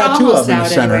I mean, they're tattoo almost of in the out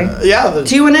center? anyway. Yeah.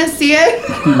 Do you want to see it?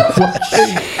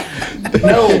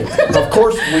 No, of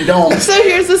course we don't. So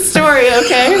here's the story,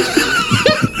 okay?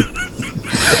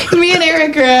 Me and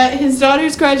Eric are at his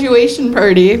daughter's graduation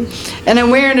party, and I'm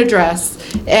wearing a dress.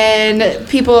 And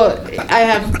I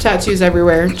have tattoos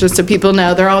everywhere, just so people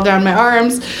know. They're all down my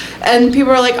arms. And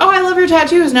people are like, oh, I love your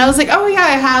tattoos. And I was like, oh, yeah,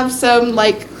 I have some,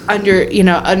 like,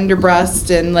 under breast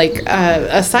and, like,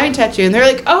 a side tattoo. And they're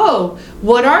like, oh,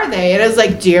 what are they? And I was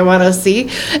like, do you want to see?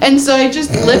 And so I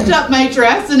just lift up my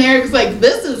dress, and Eric's like,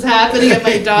 this is happening at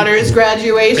my daughter's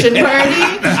graduation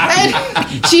party.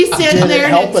 And she's standing there.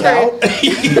 Help it out?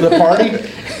 The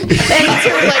party? And it's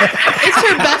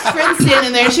her best friend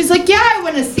standing there. And she's like, yeah, I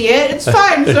want to see it. It's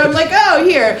fine. So I'm like, oh,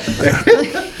 here.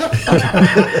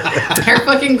 Her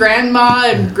fucking grandma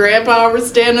and grandpa were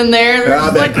standing there. And I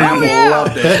was bet like, Grandma oh, yeah.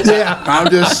 loved it. Yeah. I'm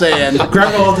just saying.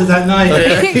 Grandma did that night.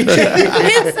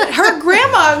 Her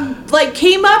grandma, like,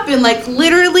 came up and, like,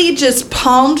 literally just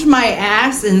palmed my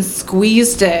ass and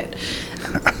squeezed it.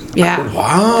 Yeah.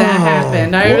 Wow. That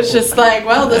happened. I was just like,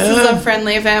 well, this is a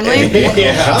friendly family.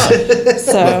 Yeah.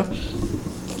 So,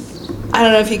 I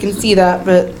don't know if you can see that,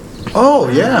 but Oh,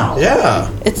 yeah. Yeah.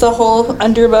 it's a whole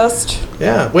underbust.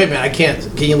 Yeah. Wait a minute. I can't.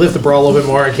 Can you lift the bra a little bit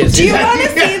more? I can't Do see you that. want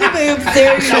to see the boobs?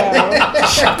 There you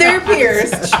go. They're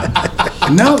pierced.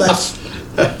 No, that's.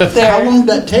 How There. long did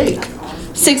that take?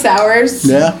 6 hours.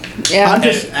 Yeah. Yeah. I'm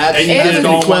just And you It did it was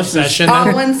all in one questions. session? All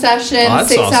then? one session, Oh, that's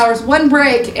 6 awesome. hours, one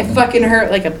break. It fucking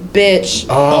hurt like a bitch.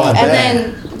 Oh, I And bet.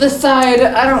 then the side,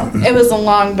 it wasn't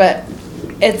long, but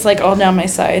it's like all down my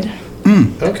side.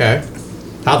 okay.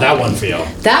 How'd that one feel?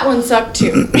 That one sucked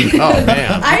too. Oh,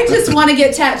 man. I just want to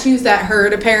get tattoos that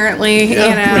hurt, apparently. Yeah,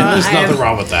 You know, I mean, there's I nothing have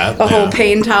wrong with that. a whole Yeah.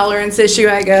 pain tolerance issue,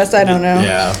 I guess. I don't know.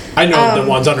 Yeah. I know the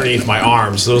ones underneath my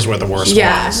arms, those were the worst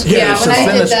Yeah, ones. Yeah, yeah. it's When the I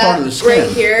did thinnest that part of the skin. right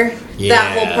here, Yeah.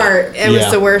 that whole part, it was Yeah.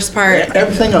 the worst part.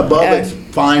 Everything above Yeah. it's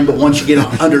fine, but once you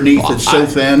get underneath, it's so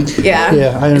thin. Yeah.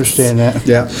 Yeah, I understand that.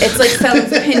 Yeah. It's like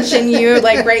someone's pinching you,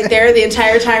 like right there the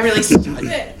entire time. You're like, stop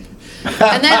it.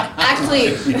 And then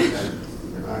actually,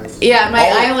 yeah, my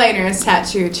eyeliner is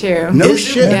tattooed too. No Is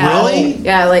it shit, Yeah. really?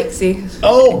 Yeah, like, see.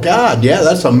 Oh, God, yeah,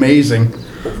 that's amazing.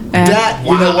 Yeah. That,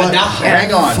 you know Wow, what? now-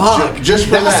 Hang on. Fuck. Just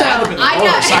for That that. sounded been I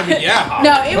worse. got- I mean, yeah.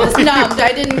 No, it was numbed.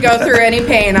 I didn't go through any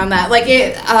pain on that. Like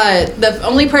the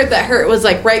only part that hurt was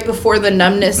like right before the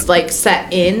numbness like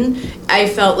set in. I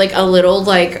felt like a little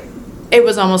like it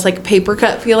was almost like a paper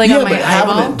cut feeling Yeah, on my but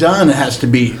having eyeball. it done has to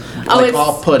be Oh, like it's-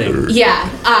 off-putting.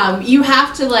 Yeah, you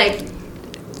have to like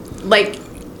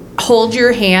hold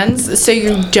your hands so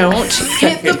you don't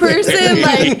hit the person.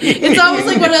 Like, it's almost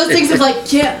like one of those things of like,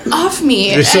 get off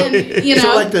me. And, you know.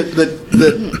 So like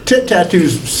the tit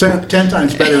tattoo's 10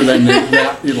 times better than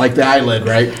like the eyelid,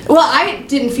 right? Well, I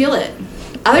didn't feel it.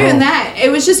 Other than that, it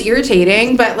was just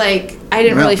irritating, but like, I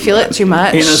didn't really feel it too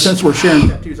much. You know, since we're sharing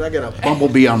tattoos, I got a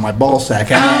bumblebee on my ball sack.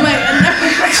 Oh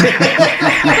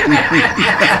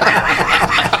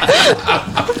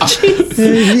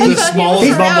The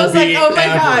smallest I was like, bumblebee oh my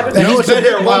ever. God. No, it's been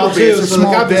here a while too. It's a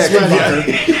small dick.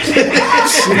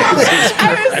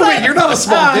 I was like, You're not a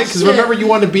small dick, because remember you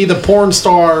wanted to be the porn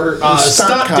star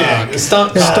stunt dick.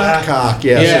 Stunt cock,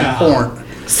 yes, in porn.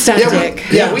 stunt dick.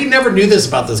 We never knew this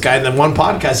about this guy. And then one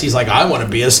podcast, he's like, I want to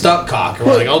be a stunt cock. And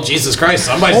we're like, oh, Jesus Christ,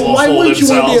 somebody's Well, why full wouldn't you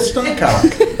want to be a themselves. stunt cock?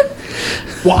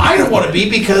 Well, I don't want to be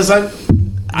because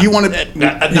You want to?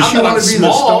 not Does that she I'm want to be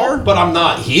small, the star? but I'm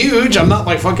not huge. I'm not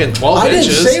like fucking 12 I didn't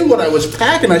inches. say what I was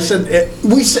packing. I said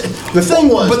we said the thing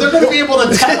was. But they're going to be able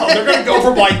to tell. They're going to go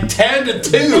from like 10 to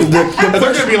 2. And they're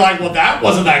going to be like, well, that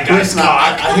wasn't that guy's Listen,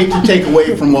 I cock. hate to take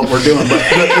away from what we're doing, but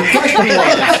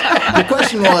the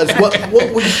question was, what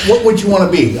would you want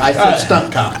to be? I said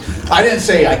stunt cock. I didn't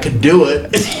say I could do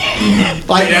it.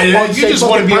 You just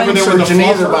want to be over there with the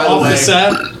fluffer off the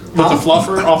set? With the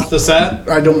fluffer off the set?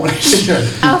 I don't want to. A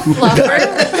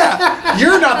fluffer?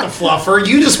 You're not the fluffer.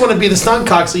 You just want to be the stunt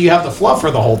cock so you have the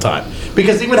fluffer the whole time.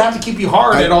 Because he would have to keep you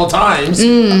hard at all times.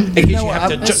 In case you have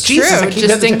to That's Jesus, I true, keep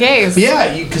just that- in case.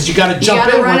 Yeah, because you got to You jump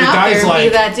gotta in run where the out there guy's and be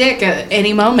like, that dick at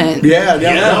any moment. Yeah.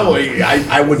 Yeah. No,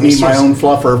 I would need my own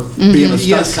fluffer being a stunt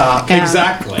yes, cock. Yeah.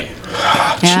 exactly.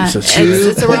 Yeah, Jesus.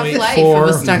 it's a rough life of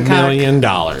a stunt cock. $2.4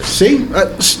 million. See,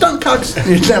 stunt cocks.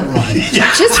 Never mind.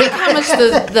 Just think how much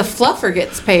the fluffer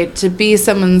gets paid to be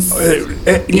someone's.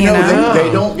 You know, they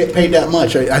don't get paid that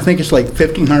much. I think it's like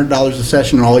 $1,500 a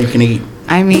session, and all you can eat.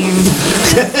 I mean,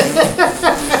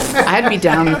 I'd be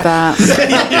down with that.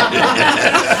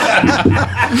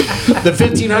 The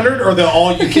 1,500 or the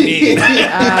all you can eat?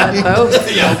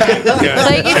 Both. Yeah, okay. Good.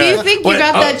 Like if you think you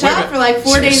got that job for like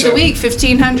 4 days a week,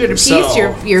 $1,500 a piece,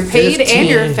 So, you're paid and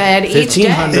you're fed each day.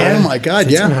 1,500. Oh my God,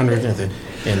 yeah. 1,500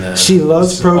 in the She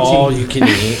loves protein. all you can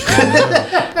eat.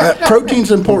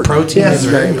 Protein's important. Protein is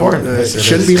very important. Yes, it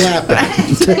Shouldn't is. be laughing.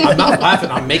 I'm not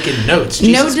laughing. I'm making notes. No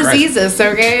Jesus Christ. diseases,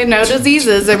 okay? No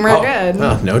diseses, and we're good.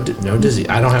 No disease.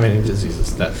 I don't have any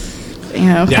diseases. That You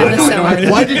know, Yeah, I know, I know, I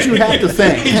know. Why did you have to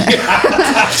think?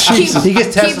 Keep, He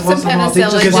gets tested keep once some a month. He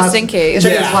penicillin gets just in case.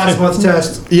 Check his last month's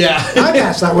test. yeah. I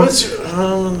passed that one.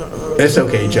 It's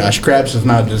okay, Josh. Crabs is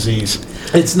not a disease.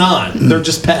 It's not. They're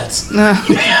just pets.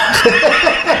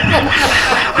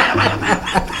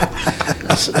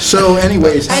 So,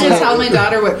 anyways, I had to tell my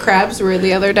daughter what crabs were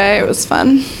the other day. It was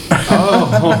fun.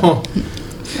 Oh.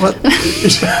 What?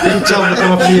 You tell him to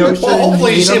come up in the ocean. Well,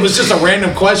 hopefully and eat it 'em? was just a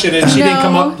random question and she didn't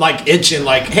come No. up like itching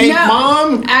like, hey, No,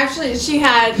 Mom. Actually, she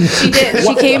did.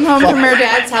 She came home from her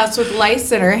dad's house with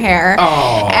lice in her hair.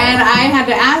 Oh. And I had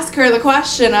to ask her the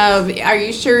question of, are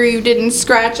you sure you didn't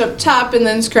scratch up top and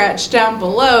then scratch down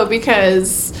below?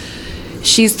 Because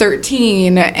she's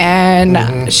 13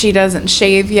 and she doesn't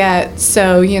shave yet.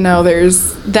 So, you know,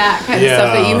 there's that kind of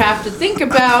stuff that you have to think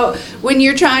about when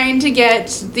you're trying to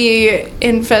get the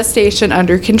infestation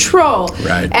under control.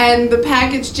 Right. And the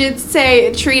package did say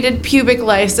it treated pubic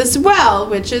lice as well,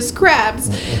 which is crabs.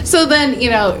 So then, you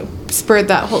know, spurred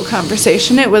that whole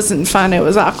conversation. It wasn't fun. It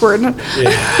was awkward. it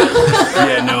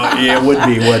would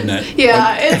be, wouldn't it?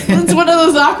 Yeah, it's one of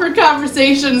those awkward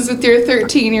conversations with your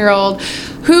 13-year-old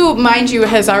who, mind you,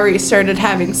 has already started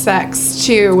having sex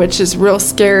too, which is real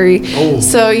scary. Oh.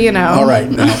 So, you know. All right,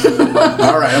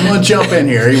 I'm going to jump in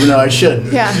here, even though I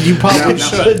shouldn't. Yeah. You probably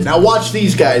should. Now watch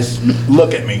these guys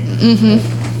look at me.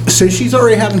 Mm-hmm. So she's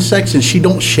already having sex and she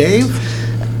don't shave?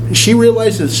 She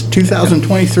realizes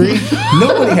 2023,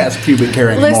 nobody has pubic hair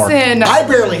anymore. Listen. I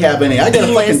barely have any. I got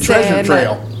a fucking treasure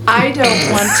trail. I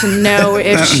don't want to know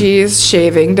if she's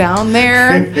shaving down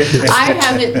there. I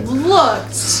haven't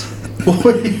looked.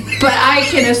 But I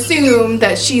can assume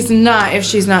that she's not, if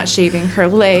she's not shaving her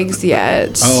legs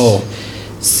yet. Oh.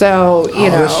 So, you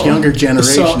know. This younger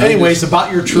generation. So, anyways,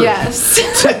 about your trip. Yes.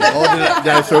 Did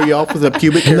I throw you off with a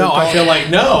pubic hair? No, I feel like,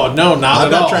 no, not I'm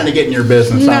at all. not trying to get in your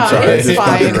business. No, I'm sorry. it's Just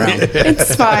fucking fine. around.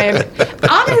 It's fine.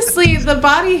 Honestly, the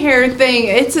body hair thing,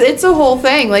 it's a whole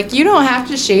thing. Like, you don't have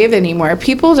to shave anymore.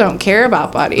 People don't care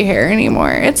about body hair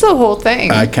anymore. It's a whole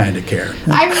thing. I kind of care.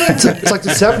 I mean, It's like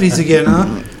the 70s again,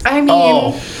 huh? I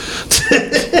mean,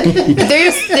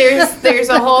 there's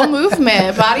a whole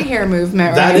movement, body hair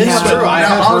movement That right is now. true. I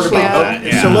have heard about that.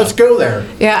 Yeah. So let's go there.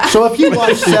 Yeah. So if you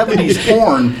watch 70s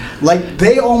porn, like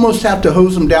they almost have to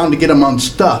hose them down to get them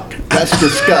unstuck. That's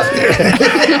disgusting.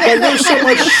 Like, there's so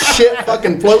much shit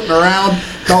fucking floating around.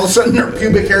 And all of a sudden, their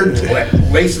pubic hair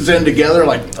laces in together.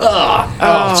 Like, ugh.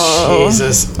 Oh,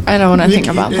 Jesus. I don't want to think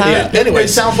about that. Anyway, it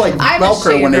sounds like I'm a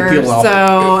Velcro when they shaver, peel off. so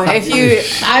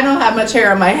I don't have much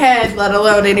hair on my head, let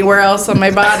alone anywhere else on my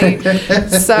body.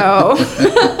 So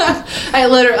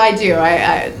I do.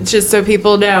 I just so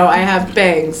people know, I have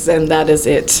bangs, and that is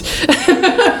it.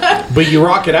 But you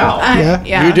rock it out.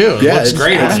 Yeah. You do. It Yeah, looks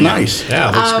great. It's on you. nice. Yeah,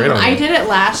 it looks great on I you. did it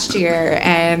last year,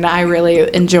 and I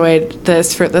really enjoyed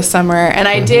this for the summer. And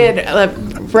I did,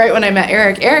 right when I met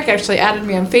Eric. Eric actually added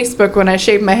me on Facebook when I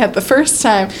shaved my head the first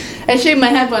time. I shaved my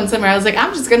head one summer. I was like,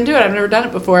 I'm just going to do it. I've never done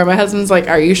it before. My husband's like,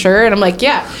 are you sure? And I'm like,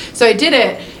 yeah. So I did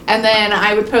it. And then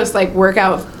I would post like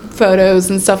workout photos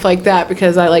and stuff like that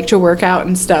because I like to work out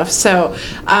and stuff. So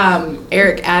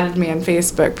Eric added me on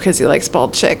Facebook because he likes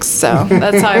bald chicks. So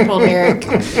that's how I pulled Eric.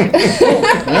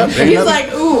 He's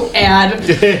like, ooh, ad.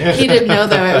 He didn't know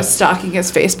though I was stalking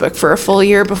his Facebook for a full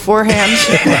year beforehand.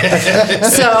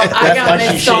 So I got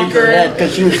my stalker.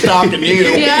 Because she was stalking you.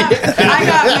 Yeah, I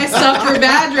got my stalker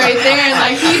badge right there, and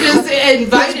like he just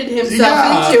invited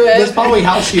himself into it. That's probably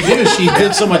how she did. She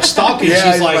did so much stalking.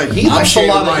 Yeah, She's like, he I'm likes a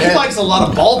lot shaving my of. He head. likes a lot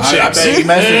of bald I chicks. bet he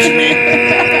messaged me.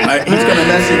 He's going to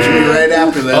message me right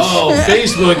after this. Oh,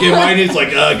 Facebook invited. It's like,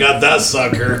 oh, I got that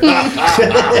sucker.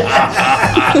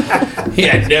 He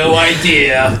had no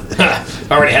idea.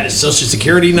 Already had his social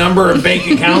security number and bank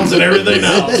accounts and everything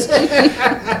else.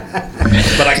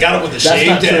 But I got it with a That's not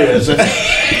shaved true, head. is it?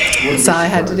 That's all I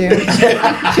had to do.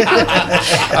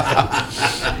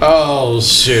 Oh,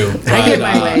 shoot. I get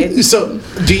my way. So,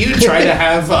 do you try to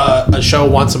have a show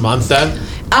once a month then?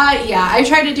 Yeah, I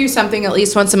try to do something at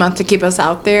least once a month to keep us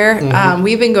out there.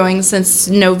 We've been going since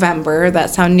November.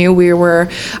 That's how new we were.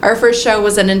 Our first show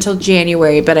wasn't until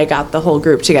January, but I got the whole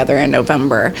group together in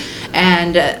November.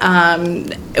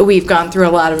 And we've gone through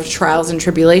a lot of trials and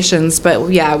tribulations, but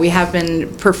yeah, we have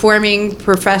been performing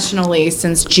professionally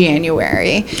since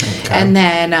January. And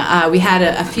then we had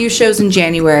a few shows in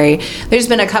January. There's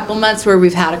been a couple months where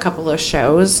we've had a couple of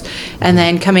shows. And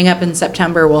then coming up in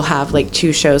September, we'll have like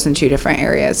 2 shows in 2 different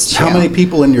areas. How many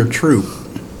people in your troupe?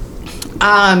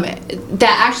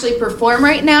 That actually perform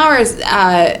right now is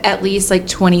at least like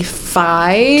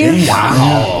 25.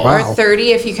 Wow. Or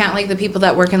 30 if you count like the people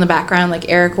that work in the background. Like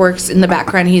Eric works in the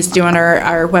background. He's doing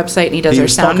our website and he does He our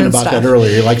was sound talking and about stuff. that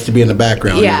earlier. He likes to be in the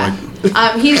background. Yeah.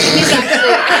 He's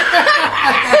actually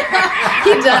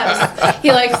he does.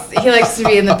 He likes to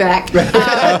be in the back.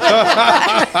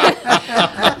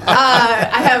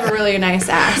 I have a really nice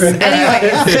ass. Anyway,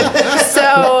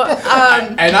 so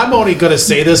And I'm only going to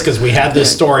say this because we had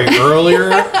this story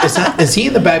earlier. Is he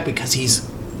in the back because he's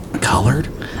colored?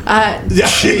 All right.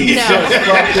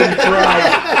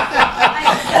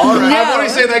 I'm only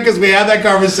saying that because we had that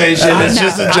conversation. It's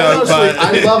just a joke, Honestly, but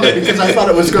I love it because I thought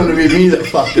it was going to be me that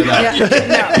fucked it up.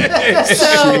 no.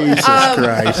 So Jesus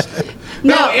Christ.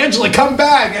 no, Angela, come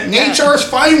back. HR's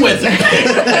fine with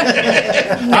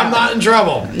it. I'm not in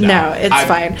trouble. no, it's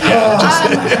fine.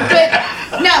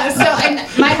 But no, so and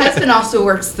my husband also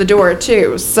works the door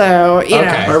too. So you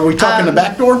Okay. Are we talking the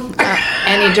back door?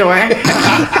 any door.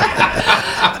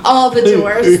 All the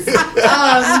doors.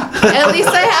 At least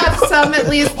I have some, at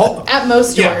least at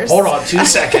most Yeah, doors. hold on 2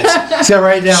 seconds. So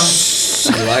right down. She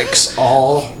likes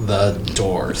all the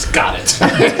doors. Got it.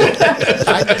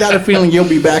 I got a feeling you'll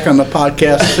be back on the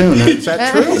podcast soon. Is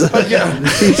that true?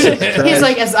 He's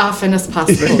like, as often as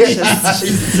possible.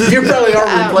 Just, You probably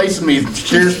are replacing me.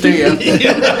 Cheers to you.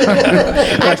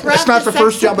 it's not the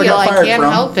first job I got fired I can't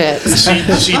from. help it.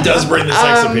 She does bring the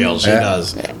sex appeal. She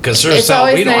does. Because It's herself,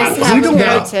 always we don't nice to have have to. a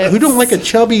pair of tits. Who don't like a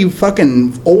chubby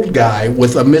fucking old guy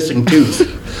with a missing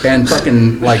tooth and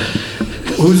fucking like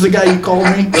who's the guy you called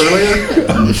me earlier?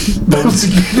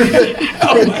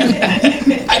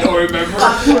 I don't remember.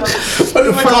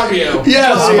 Fabio.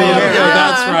 Yes,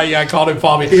 That's right. Yeah, I called him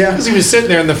Fabio. Yeah. Because he was sitting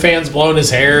there and the fans blowing his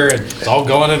hair and it's all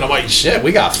going and I'm like, shit,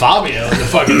 we got Fabio in the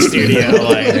fucking studio.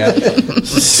 Like,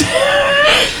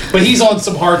 but he's on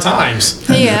some hard times.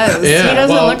 He is. Yeah, he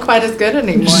doesn't well- look quite as good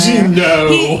anymore.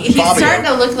 No. He's Fabio. starting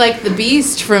to look like the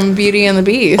Beast from Beauty and the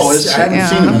Beast. Oh, I haven't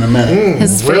seen him in a minute.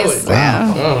 His Really? face,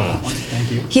 yeah. Oh.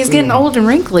 He's getting old and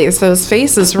wrinkly, so his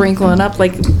face is wrinkling up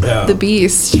like the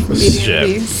Beast. Beauty and the Shit.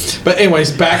 Beast. But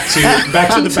anyways, back to the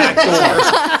back door.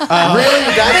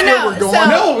 Really? That's where we're going? so-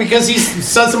 No, because he said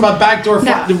something about backdoor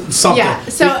No. something. Yeah.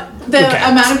 So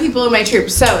amount of people in my troupe.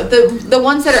 So the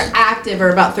ones that are active are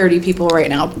about 30 people right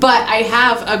now. But I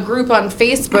have a group on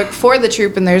Facebook for the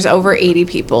troupe, and there's over 80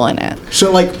 people in it.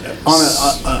 So like on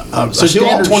a so do all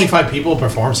standard 25 people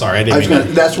perform? Sorry, I didn't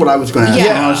mean that's what I was going to ask.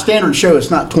 Yeah. On a standard show,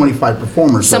 it's not 25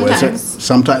 performers, Sometimes. though, is it?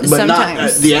 Sometimes. But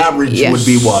not the average would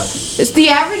be what? It's the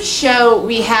average show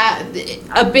we have.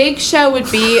 A big show would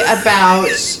be about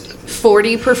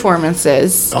 40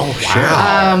 performances. Oh,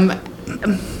 wow.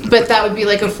 But that would be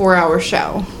like a 4-hour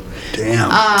show. Damn.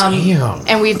 Damn.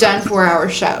 And we've done 4-hour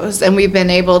shows, and we've been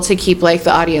able to keep like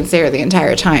the audience there the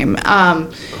entire time.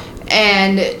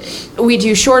 And we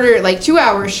do shorter, like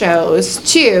 2-hour shows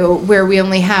too, where we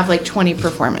only have like 20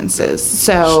 performances.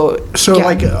 So yeah.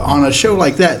 Like on a show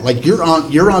like that, like you're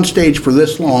on stage for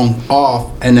this long,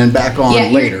 off, and then back on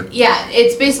later. Yeah,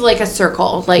 it's basically like a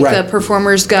circle. Like Right. the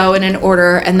performers go in an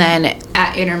order, and then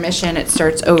at intermission it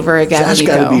starts over again. That's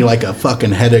got to be like a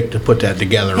fucking headache to put that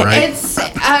together, right? It's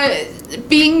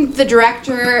being the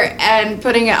director and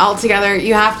putting it all together.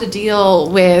 You have to deal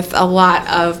with a lot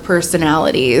of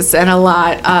personalities and a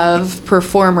lot of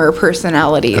performer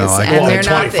personalities, Oh, I get and Well, they're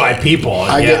not 25 people.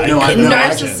 I get- no, I know.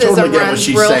 Narcissism Totally get what runs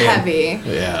she's real saying. heavy.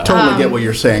 Yeah. Totally get what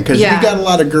you're saying, because yeah. you got a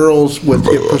lot of girls with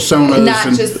personas. Not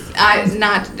and, just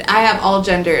I have all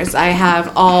genders. I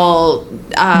have all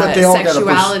But they all got a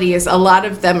sexualities. A lot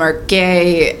of them are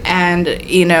gay, and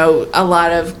a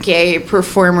lot of gay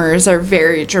performers are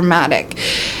very dramatic.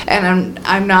 And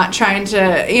I'm not trying to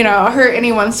hurt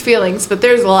anyone's feelings, but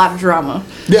there's a lot of drama.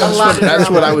 Yeah, a lot of that's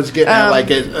drama. what I was getting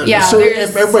at. yeah, So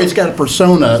if everybody's got a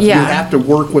persona, you Yeah. have to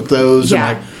work with those.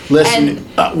 Yeah. And listen,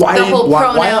 And why the whole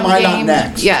am pronoun I game, not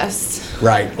next? Yes.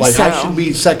 Right. Like I So- should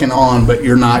be second on, but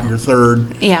you're not. You're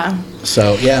third. Yeah.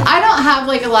 So yeah. I don't have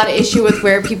like a lot of issue with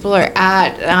where people are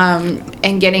at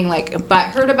and getting like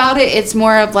butthurt about it. It's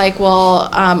more of like, well,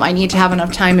 I need to have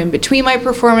enough time in between my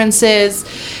performances,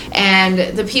 and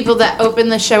the people that open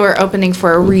the show are opening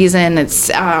for a reason.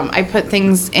 It's I put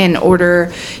things in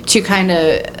order to kind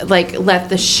of like let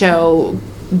the show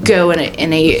go in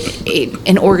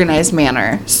an organized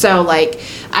manner. So like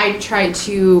I try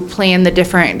to plan the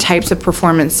different types of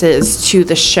performances to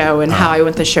the show and how I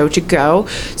want the show to go,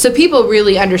 so people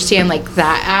really understand like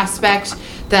that aspect,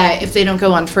 that if they don't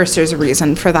go on first, there's a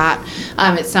reason for that.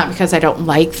 It's not because I don't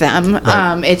like them.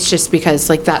 Right. It's just because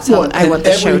like that's how I want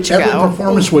the show to every go.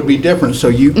 performance would be different. So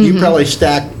you probably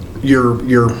stack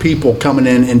your people coming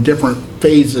in different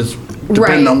phases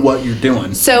depending Right. on what you're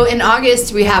doing. So in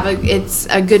August we have it's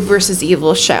a good versus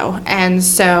evil show, and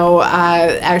so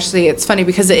actually it's funny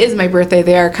because it is my birthday.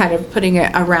 They are kind of putting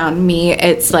it around me.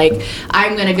 It's like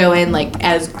I'm gonna go in like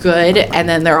as good, and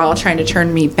then they're all trying to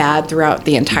turn me bad throughout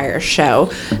the entire show.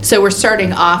 So we're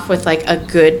starting off with like a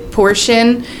good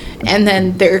portion, and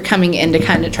then they're coming in to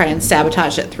kind of try and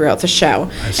sabotage it throughout the show.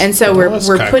 And so we're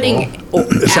kinda putting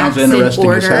It sounds acts in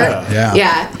interesting as order. hell. Yeah.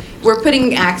 Yeah. We're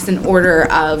putting acts in order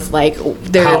of like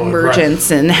their How-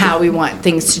 emergence and how we want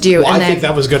things to do. Well, and I think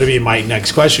that was going to be my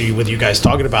next question with you guys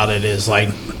talking about it is like,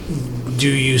 do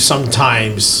you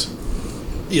sometimes,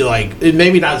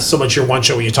 maybe not so much your one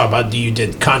show where you talk about you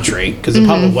did country, because it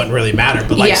probably wouldn't really matter,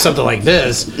 but like Yeah. something like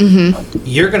this,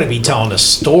 you're going to be telling a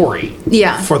story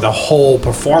Yeah. for the whole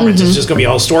performance. It's just going to be a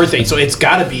whole story thing. So it's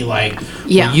got to be like,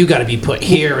 Yeah. well, you got to be put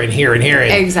here and here and here.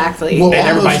 And, Exactly. Well, and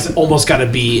everybody's almost got to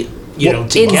be,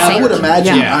 together. I would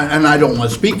imagine, Yeah. and I don't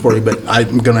want to speak for you, but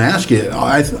I'm going to ask you.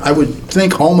 I would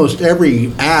think almost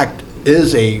every act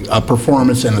is a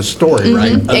performance and a story,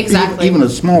 right? exactly. Even a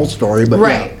small story, but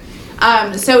Right.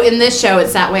 So in this show,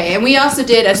 it's that way. And we also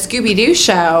did a Scooby-Doo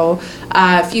show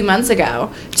a few months ago,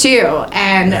 too.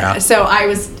 And Yeah. so I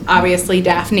was obviously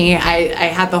Daphne. I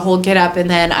had the whole get up, and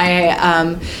then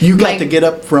You got to get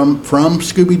up from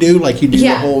Scooby-Doo, like you do the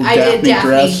whole I Daphne did Daphne.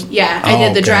 dress? Yeah, I Oh,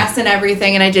 did the okay. dress and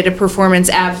everything, and I did a performance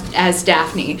as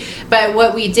Daphne. But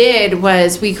what we did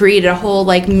was we created a whole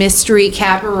like mystery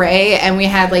cabaret, and we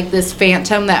had like this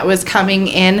phantom that was coming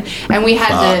in, and we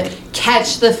had to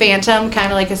catch the phantom, kind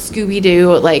of like a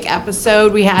Scooby-Doo like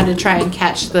episode. We had to try and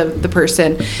catch the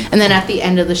person, and then at the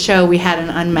end of the show we had an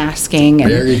unmasking,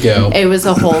 and There you go. it was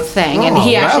a whole thing. And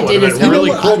he Oh, that actually did would've his been own.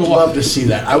 really I'd cool to love to see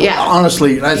that. Yeah.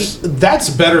 Honestly, that's That's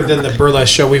better than the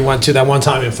burlesque show we went to that one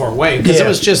time in Fort Wayne, because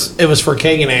Yeah. it was for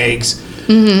King and Eggs.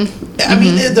 I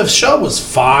mean, the show was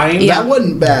fine. Yeah. that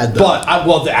wasn't bad though.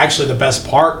 But actually, the best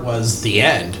part was the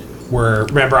end, where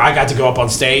remember I got to go up on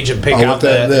stage and pick out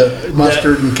the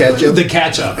mustard and ketchup? The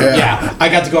ketchup, yeah. I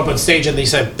got to go up on stage and they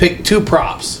said pick 2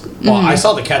 props. Well, I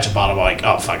saw the ketchup bottle. I'm like,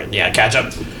 oh fucking yeah,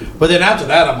 ketchup. But then after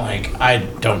that, I'm like, I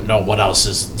don't know what else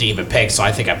is to even pick. So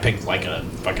I think I picked like a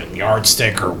fucking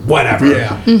yardstick or whatever,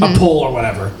 a pull or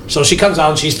whatever. So she comes out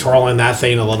and she's twirling that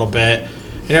thing a little bit,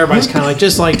 and everybody's kind of like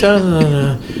just like.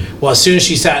 Well, as soon as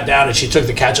she sat down and she took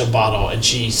the ketchup bottle and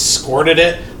she squirted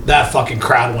it, that fucking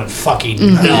crowd went fucking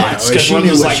nuts. Yeah, she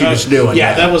knew what she was doing.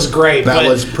 Yeah, that was great. That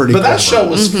was pretty. But that show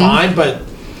was fine. But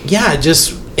yeah,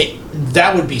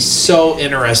 that would be so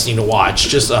interesting to watch.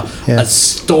 Just a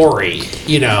story,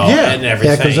 and everything.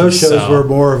 Yeah, because those shows were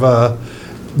more of a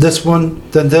this one,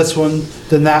 then this one,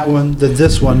 then that one, then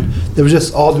this one. They were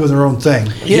just all doing their own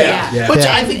thing. Yeah. Which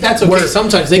I think that's okay.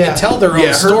 Sometimes they can tell their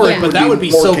own story, but that would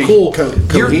be so cool.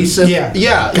 Cohesive.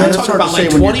 You're talking about like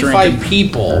 25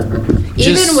 people.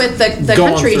 Even with the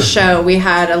country show, we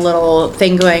had a little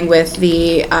thing going with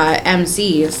the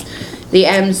MCs. The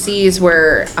MCs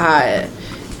were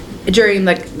during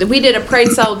we did a pride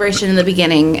celebration in the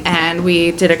beginning, and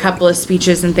we did a couple of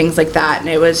speeches and things like that, and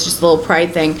it was just a little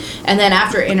pride thing. And then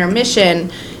after intermission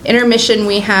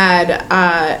we had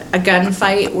a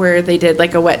gunfight where they did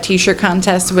like a wet t-shirt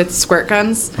contest with squirt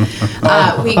guns.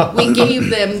 We gave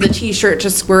them the t-shirt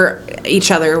to squirt each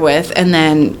other with, and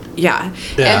then and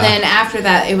then after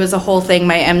that it was a whole thing.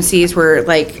 My MCs were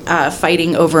like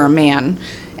fighting over a man.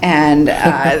 And,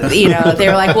 they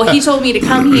were like, well, he told me to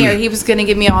come here. He was going to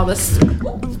give me all this.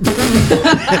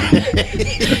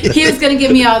 He was going to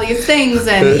give me all these things.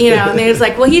 And, and they was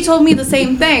like, well, he told me the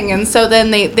same thing. And so then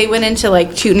they went into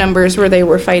like 2 numbers where they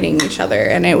were fighting each other.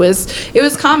 And it was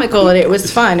comical and it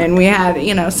was fun. And we had,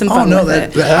 some fun with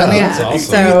it. That's awesome.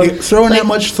 So, throwing that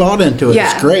much thought into it,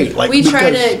 it's great. Like, we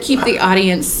try to keep the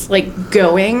audience like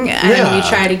going, and we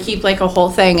try to keep like a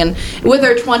whole thing. And with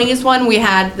our 20s one, we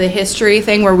had the history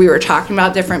thing where we were talking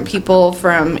about different people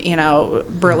from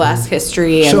burlesque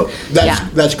history. And, so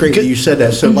that's great that you said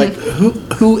that. So like,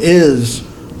 who is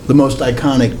the most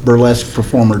iconic burlesque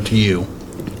performer to you?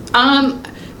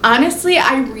 Honestly,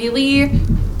 I really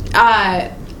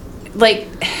like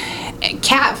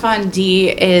Kat Von D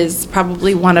is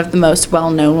probably one of the most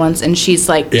well-known ones, and she's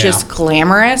like just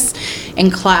glamorous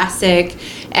and classic,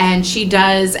 and she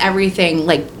does everything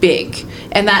like big.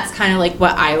 And that's kind of like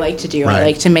what I like to do. Right. I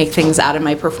like to make things out of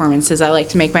my performances. I like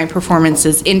to make my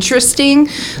performances interesting.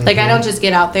 Like, I don't just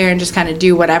get out there and just kind of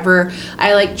do whatever.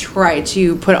 I like try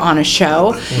to put on a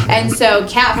show. And so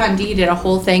Kat Von D did a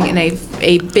whole thing in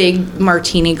a big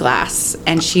martini glass,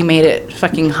 and she made it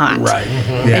fucking hot. Right.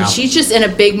 And she's just in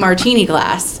a big martini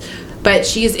glass. But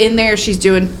she's in there, she's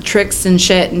doing tricks and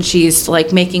shit, and she's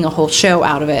like making a whole show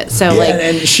out of it. So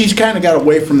and she's kind of got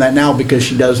away from that now because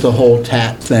she does the whole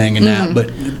tat thing and that. But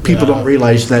people don't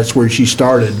realize that's where she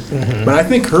started. But I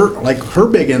think her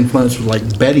big influence was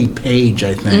like Betty Page,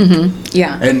 I think.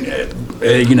 Yeah.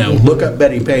 And look up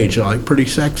Betty Page, like pretty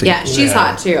sexy. Yeah, she's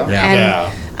hot too.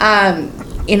 Yeah.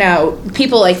 And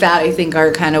people like that, I think,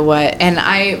 are kind of what. And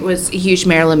I was a huge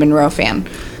Marilyn Monroe fan.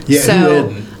 Yeah. Who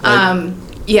didn't?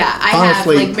 I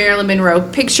honestly have like Marilyn Monroe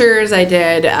pictures. I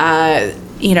did,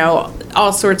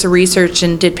 all sorts of research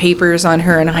and did papers on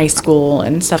her in high school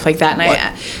and stuff like that.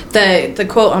 And the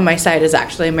quote on my site is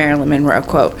actually a Marilyn Monroe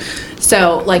quote.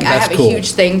 So like I have a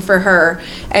huge thing for her,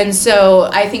 and so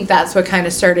I think that's what kind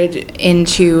of started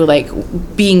into like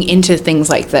being into things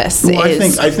like this. Well,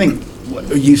 I think.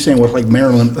 You saying with like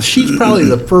Marilyn, she's probably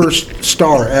the first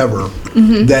star ever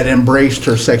that embraced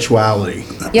her sexuality.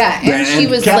 Yeah, and she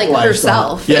was like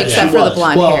herself, except for the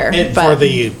blonde hair. And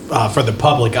for the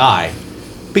public eye,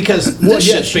 because this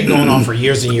shit's been going on for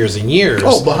years and years and years.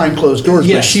 Oh, behind closed doors.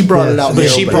 Yes. But she brought it out. But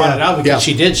she brought it out because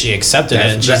she did. She accepted it,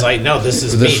 and she's like, "No, this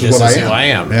is me. This is who I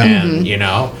am." And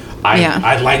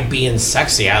I like being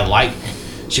sexy.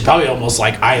 She probably almost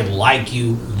like, I like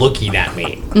you looking at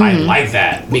me. I like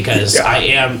that because I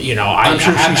am, I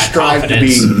sure have that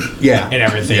confidence to be, and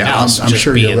everything else. I'm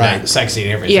sure you're right. That sexy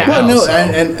and everything else. Well, no,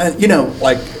 and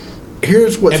like,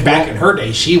 here's what's and back in her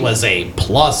day, she was a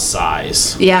plus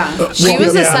size. Yeah, she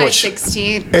was a size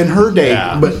 16. In her day,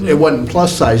 but it wasn't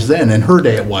plus size then. In her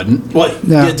day, it wasn't. What?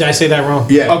 No. Did I say that wrong?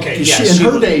 Yeah. Okay. In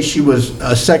her day, she was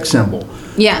a sex symbol.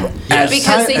 Yeah,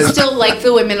 because they still like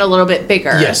the women a little bit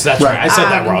bigger. Yes, that's right. I said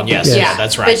that wrong. Yes,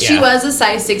 that's right. But she was a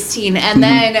size 16, and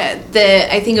then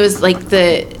I think it was like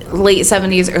the late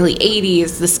 70s, early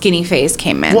 80s, the skinny phase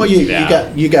came in. Well,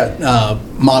 you got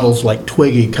models like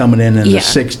Twiggy coming in the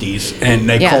 60s, and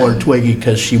they call her Twiggy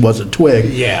because she was a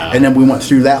twig. Yeah. And then we went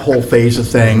through that whole phase of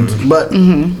things. But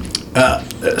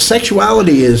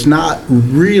sexuality is not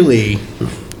really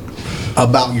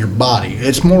about your body.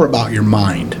 It's more about your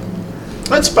mind.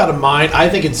 It's about a mind. I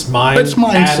think it's mind. It's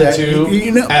mindset.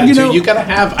 Attitude. You gotta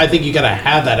have. I think you gotta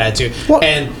have that attitude. Well,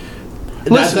 and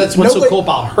That's what's so cool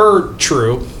about her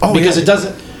troop, because it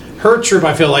doesn't. Her troop,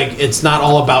 I feel like it's not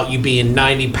all about you being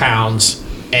 90 pounds.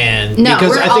 And no,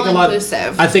 because we're all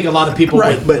inclusive. I think a lot of people,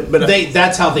 but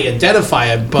that's how they identify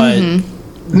it. But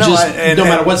no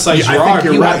matter what size you are, if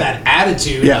you have that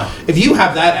attitude. Yeah. If you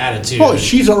have that attitude, well,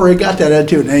 she's already got that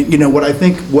attitude, and you know what I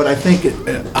think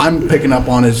I'm picking up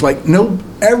on is like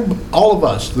all of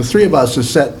us, the three of us, is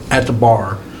sat at the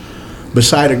bar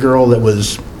beside a girl that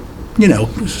was,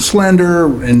 slender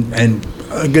and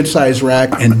a good sized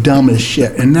rack and dumb as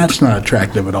shit, and that's not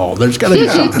attractive at all. There's got to be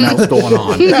something else going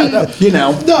on. There's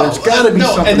got to be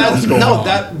something else going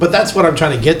on. But that's what I'm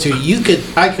trying to get to.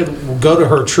 I could go to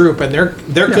her troop, and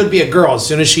there could be a girl. As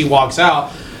soon as she walks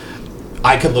out,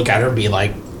 I could look at her and be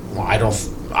like, "Well,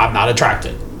 I'm not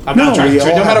attracted. I'm not attracted to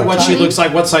her, no matter what she looks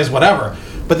like, what size, whatever."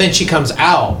 But then she comes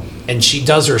out and she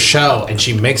does her show and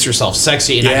she makes herself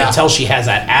sexy, and I can tell she has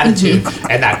that attitude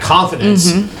and that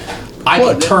confidence.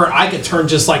 I could turn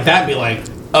just like that and be like,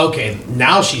 okay,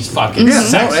 now she's fucking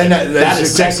sexy. And that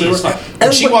is sexy as fuck.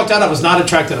 When she walked out, I was not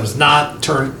attracted. I was not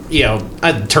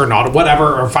I'd turn on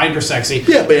whatever or find her sexy.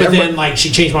 Yeah, but then like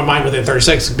she changed my mind within 30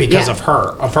 seconds because of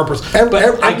her person.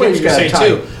 But I get what you're saying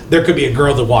too. There could be a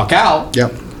girl that walk out.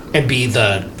 Yep. And be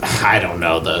the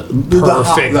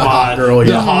perfect hot girl,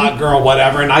 hot girl,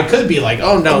 whatever. And I could be like,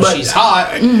 oh no, she's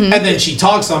hot. And then she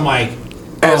talks. I'm like,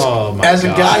 as a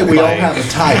guy, we all have a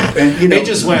type, and it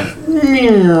just went.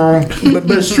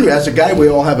 but it's true. As a guy, we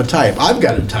all have a type. I've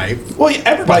got a type. Well,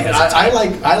 everybody has a type.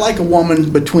 I like a woman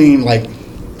between 4'2",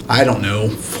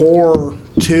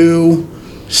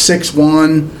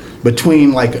 6'1",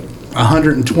 between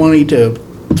 120 to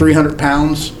 300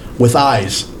 pounds with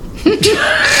eyes.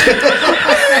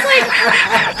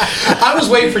 I was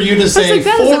waiting for you to say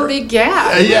that is a big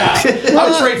gap. Yeah, I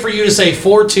was waiting for you to say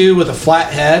 4'2" with a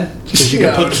flat head because you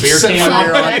can put the beer can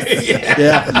on.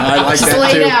 Yeah, no, I like that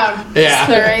lay too. down. Yeah,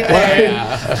 right there.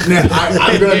 Now,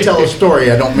 I'm going to tell a story.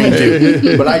 I don't mean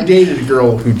to, but I dated a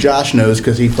girl who Josh knows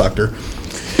because he fucked her,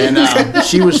 and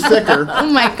she was thicker. Oh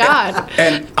my god!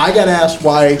 And I got asked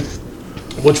why.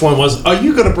 Which one was? Are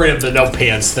you going to bring up the no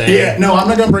pants thing? Yeah, no, I'm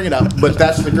not going to bring it up. But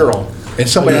that's the girl. And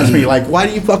somebody asked me why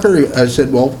do you fuck her? I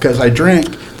said, well, because I drink,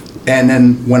 and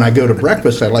then when I go to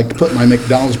breakfast, I like to put my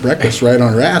McDonald's breakfast right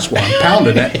on her ass while I'm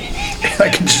pounding it. I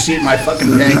can just eat my fucking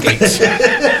pancakes.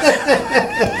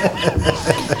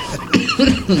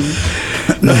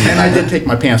 And I did take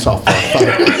my pants off.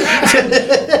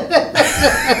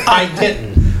 I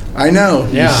didn't. I know.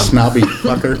 Yeah. You snobby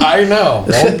fucker. I know.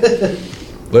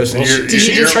 Listen, did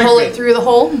you just pull it through the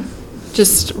hole?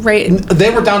 Just right. They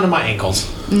were down to my ankles.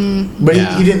 But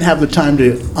he didn't have the time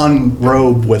to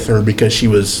unrobe with her because she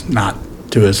was not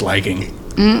to his liking.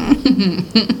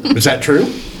 Is that true?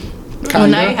 Well,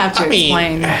 now you have to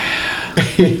explain.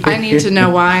 I need to know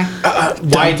why.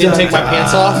 Why I didn't take my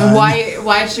pants off?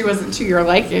 Why she wasn't to your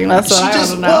liking? That's what I want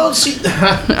to know. Well,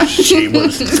 she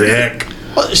was thick.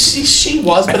 Well, she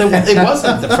was, but it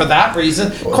wasn't for that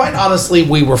reason. Quite honestly,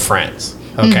 we were friends.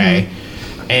 Okay.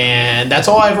 And that's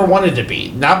all I ever wanted to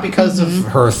be. Not because of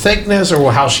her thickness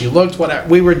or how she looked, whatever.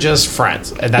 We were just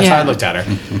friends. And that's how I looked at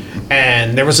her.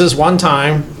 And there was this one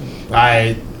time,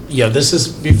 this is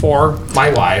before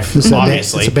my wife,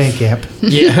 obviously. It's a bank camp.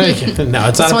 Yeah. No,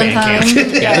 it's not a bank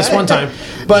camp. Yeah, this one time.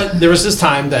 But there was this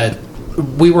time that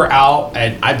we were out,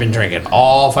 and I've been drinking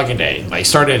all fucking day.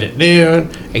 Started at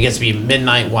noon. It gets to be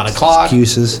midnight, 1 o'clock.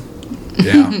 Excuses.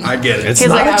 Yeah, I get it. It's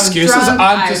not excuses.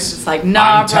 I'm just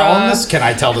I'm telling this. Can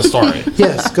I tell the story?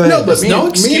 Yes, go ahead. No, but no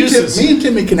excuses. Me and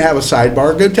Timmy can have a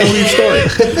sidebar. Go tell your story.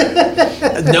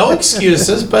 No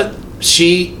excuses, but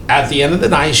she, at the end of the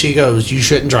night, she goes, "You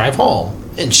shouldn't drive home."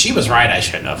 And she was right, I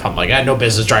shouldn't have. I'm like, I had no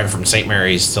business driving from St.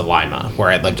 Mary's to Lima, where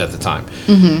I lived at the time.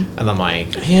 And I'm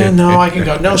like, yeah, no, I can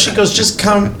go. No, she goes, just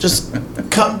come to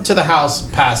the house,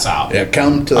 pass out. Yeah,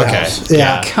 come to the house.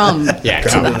 Yeah, come. Yeah,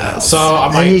 come to the house. So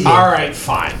I'm like, all right,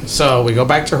 fine. So we go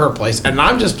back to her place, and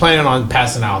I'm just planning on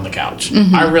passing out on the couch.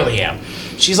 I really am.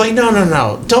 She's like,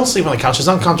 no, don't sleep on the couch. It's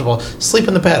uncomfortable. Sleep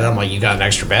in the bed. I'm like, you got an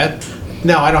extra bed?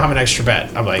 No, I don't have an extra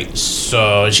bed. I'm like,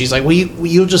 so she's like, well,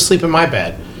 you'll just sleep in my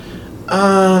bed.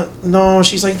 No.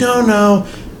 She's like, no.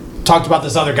 Talked about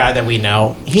this other guy that we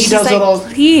know. She's does like, little.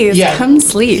 Please come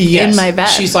sleep in my bed.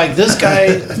 She's like, this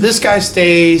guy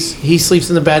stays. He sleeps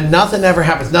in the bed. Nothing ever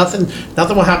happens. Nothing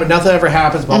will happen. Nothing ever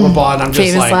happens. Blah blah blah. And I'm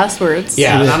just famous last words.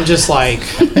 Yeah, and I'm just like,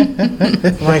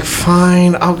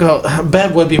 fine. I'll go.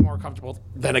 Bed would be more comfortable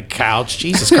than a couch.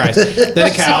 Jesus Christ,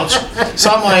 than a couch. So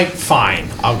I'm like, fine,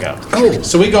 I'll go.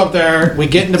 So we go up there. We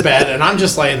get into bed, and I'm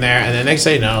just laying there. And the next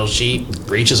thing you know, she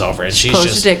reaches over and she's Pulls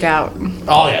just, your dick out.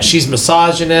 oh yeah, she's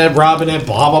massaging it, rubbing it,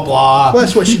 blah blah blah. Well,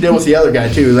 that's what she did with the other guy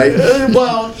too.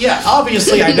 Well, yeah,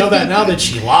 obviously I know that now that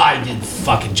she lied, you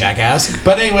fucking jackass.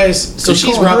 But anyways, so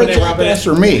she's rubbing it,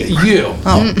 or me? You.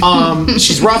 Oh.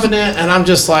 She's rubbing it, and I'm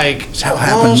just like, how it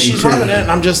happened to me she's too. rubbing it,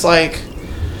 and I'm just like,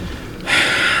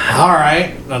 all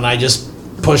right. And I just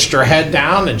pushed her head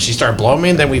down, and she started blowing me,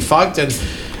 and then we fucked, and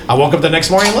I woke up the next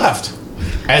morning and left.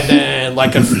 And then,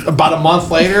 like, about a month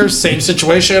later, same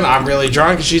situation. I'm really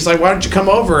drunk, and she's like, why don't you come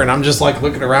over? And I'm just, like,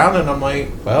 looking around, and I'm like,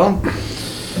 well,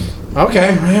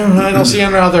 okay, man, I don't see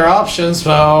any other options.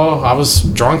 So I was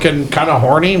drunk and kind of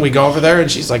horny, and we go over there, and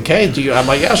she's like, hey, do you? I'm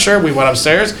like, yeah, sure. We went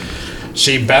upstairs.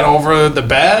 She bent over the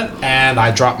bed, and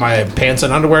I dropped my pants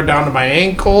and underwear down to my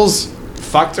ankles,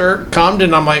 fucked her, cummed,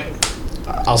 and I'm like,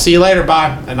 I'll see you later,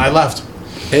 bye. And I left.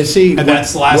 And see,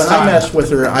 that's the last when time. I messed with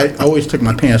her, I always took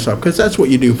my pants off because that's what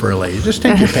you do for a lady. Just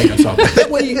take your pants off. That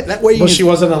way you Well, she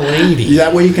wasn't a lady.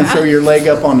 that way you can throw your leg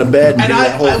up on the bed and, And do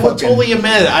that whole I will fucking. totally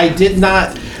admit, I did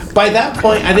not. By that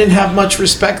point, I didn't have much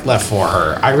respect left for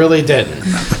her. I really didn't.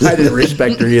 I didn't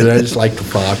respect her either. I just like to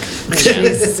fuck.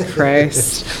 Jesus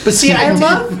Christ. But see, I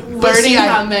love learning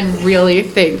how men really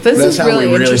think. This That's is how we really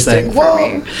really interesting think. for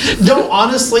well, me. no,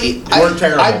 honestly, We're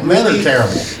terrible. Men are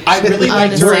terrible. I really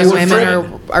like Honestly, her.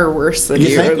 women are worse than you.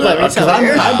 You think? Let me Because tell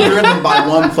you. I'm driven by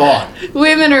one thought.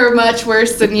 Women are much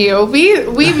worse than you.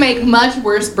 We make much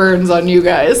worse burns on you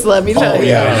guys. Let me tell Oh you.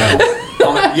 yeah, I know.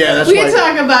 Yeah, that's We why.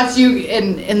 talk about you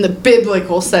in the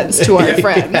biblical sense to our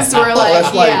friends. We're like,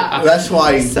 That's why. yeah. That's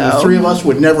why the So. three of us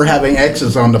would never have any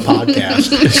exes on the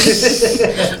podcast.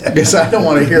 Because I don't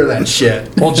want to hear that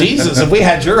shit. Well, Jesus, if we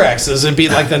had your exes, it'd be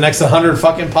like the next 100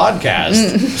 fucking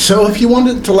podcast. So if you want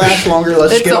it to last longer,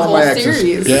 let's It's get a on whole my exes.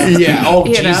 series. Yeah. Yeah. Oh,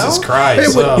 You Jesus know? Christ.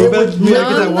 It would- Oh. You better get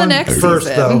On that the one next first,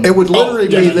 season. though. It would literally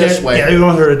be this way. Yeah, you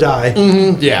want her to die.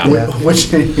 yeah.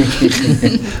 Which?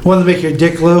 Want to make your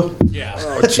dick glow? Yeah.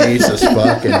 Oh Jesus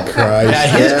fucking Christ!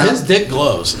 Yeah, his dick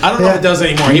glows. I don't know if it does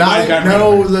anymore. He might have gotten rid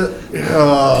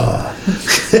of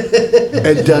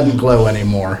it. It doesn't glow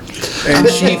anymore. And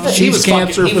He she's was fucking-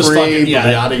 cancer he was free. fucking- yeah.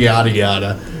 Yada yada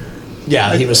yada.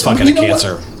 Yeah, he was fucking You a know what?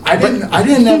 cancer. I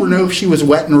didn't ever know if she was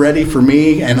wet and ready for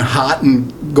me and hot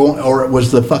and going, or it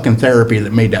was the fucking therapy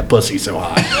that made that pussy so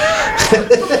hot.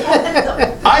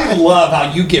 I love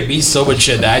how you give me so much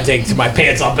shit that I take my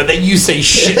pants off, but then you say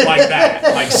shit like that.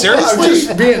 Like, I'm seriously?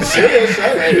 just being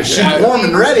serious. She's warm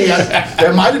and ready.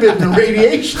 There might have been the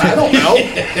radiation. I don't know.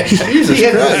 Jesus He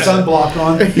had that Christ. sunblock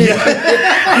on.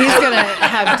 He's gonna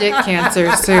have dick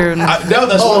cancer soon. No,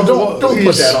 that's Oh, what don't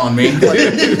put that on me.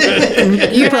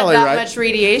 You had probably that right. much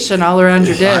radiation all around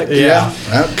your dick. Yeah,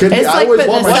 that could be. It's I like always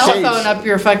putting want a my cell shades. phone up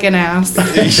your fucking ass.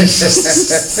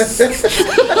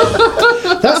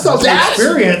 That's not the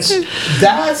experience.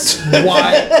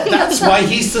 That's why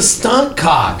he's the stunt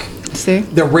cock. See?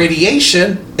 The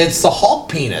radiation, it's the Hulk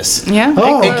penis. Yeah.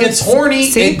 Oh. It gets horny,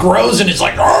 See? it grows, and it's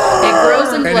like, It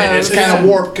grows and And it's glows. kind of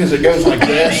warped because it goes like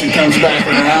this and comes back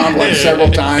around like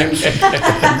several times.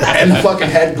 And the fucking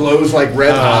head glows like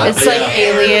red hot. It's like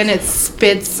alien. It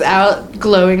spits out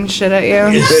glowing shit at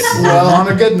you. Well, on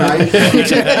a good night.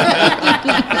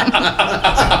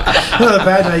 Not a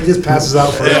bad night, he just passes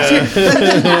out for us.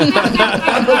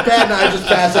 I'm not bad and I just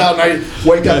pass out and I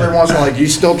wake up every once in a while like, you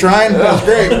still trying? That's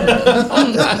great.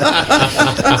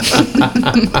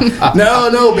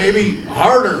 No, baby.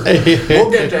 Harder.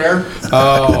 We'll get there.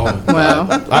 oh. Wow.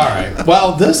 All right.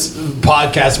 Well, this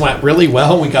podcast went really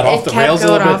well. We got off It the kept rails a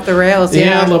going little bit. off the rails, Yeah,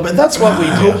 yeah. a little bit. That's what we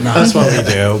do. That's what we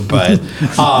do. But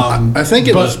I think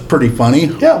it was pretty funny.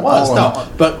 yeah, it was. All in No, all.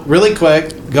 but really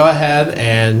quick, go ahead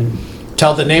and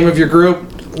tell the name of your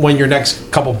group when your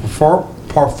next couple performances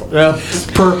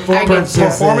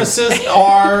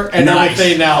are and Nice.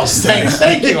 everything else.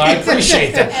 Thank you. I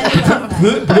appreciate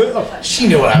that. She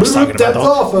knew what I was talking about. That's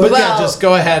all, But folks. yeah, Well, just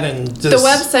go ahead and just, The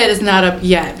website is not up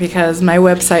yet because my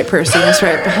website person is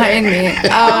right behind me.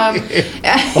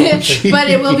 But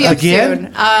it will be up Again? soon.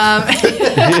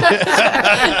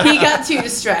 He got too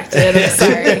distracted. I'm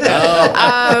sorry.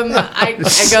 I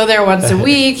go there once a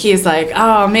week. He's like,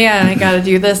 oh man, I got to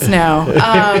do this now.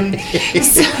 I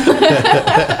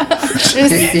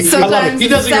love it. He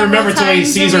doesn't even remember till he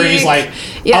sees her and he's like,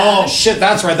 Yeah. Oh shit,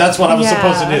 that's right. That's what I was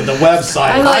supposed to do. The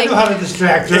website. I know how to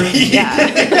distract her. Yeah.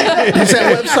 Is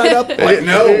that website up? Like,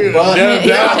 no, but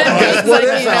Guess what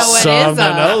is up?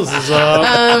 Someone else is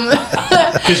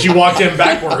up. Because you walked in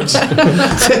backwards. And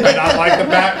not like the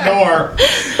back door.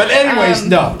 But anyways,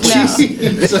 no.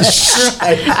 Jesus Christ.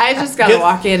 I just gotta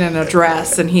walk in a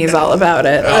dress, and he's all about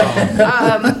it.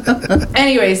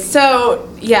 Anyways, so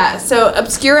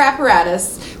Obscure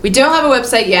Apparatus. We don't have a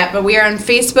website yet, but we are on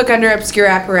Facebook under Obscure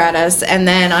Apparatus, and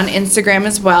then on Instagram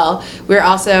as well. We're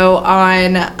also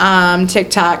on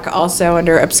TikTok, also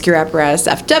under Obscure Apparatus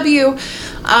FW.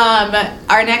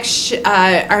 Our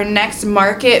next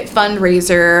market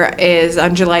fundraiser is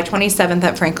on July 27th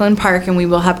at Franklin Park, and we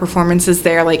will have performances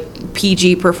there, like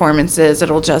PG performances.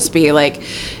 It'll just be like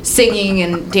singing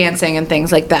and dancing and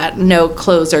things like that. No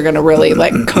clothes are gonna really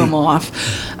like come off.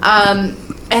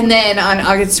 And then on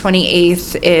August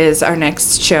 28th is our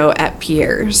next show at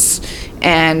Pierre's.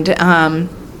 And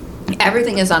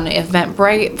everything is on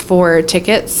Eventbrite for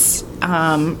tickets.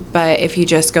 But if you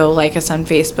just go like us on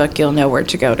Facebook, you'll know where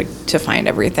to go to find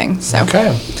everything. So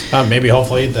okay, maybe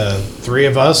hopefully the three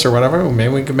of us or whatever,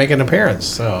 maybe we can make an appearance.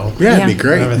 So yeah, it'd be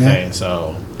great. Everything. Yeah.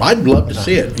 So I'd love to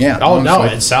see it. Yeah. Oh no,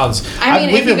 it sounds. I mean,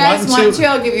 if you guys want to,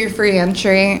 I'll give you free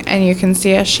entry and you can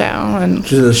see a show and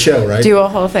to the show, right? Do a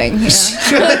whole thing. Yeah.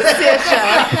 See a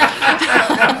show.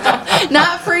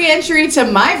 Not free entry to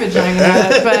my vagina,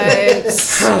 but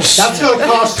that's gonna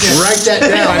cost you. Write that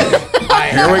down.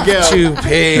 Here we go. To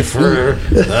pay for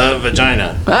the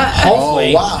vagina.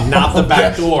 Hopefully, not the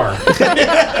back door.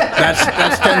 That's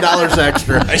 $10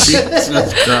 extra.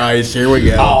 Jesus Christ! Here we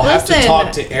go. I'll have to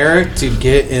talk to Eric to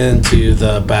get into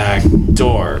the back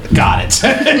door. Got it.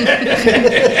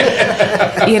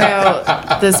 You know,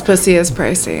 this pussy is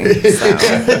pricey. So.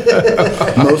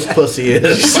 Most pussy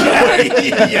is.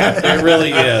 Yeah, it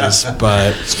really is.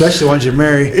 But especially ones you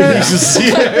marry.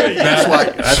 That's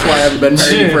why I haven't been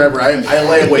married forever. I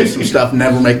lay away some stuff, and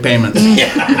never make payments.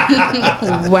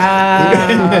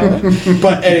 Wow.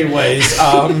 But anyways,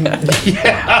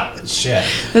 yeah, shit.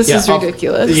 This is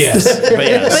ridiculous. Yes,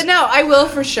 but no, I will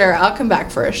for sure. I'll come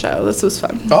back for a show. This was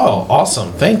fun. Oh,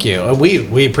 awesome! Thank you.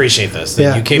 We appreciate this.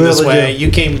 That you came this way. You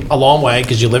came a long way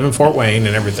because you live in Fort Wayne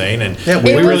and everything. And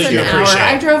we really do appreciate it.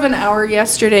 I drove an hour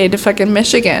yesterday to fucking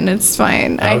Michigan. It's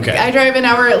fine. Okay. I drive an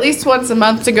hour at least once a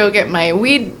month to go get my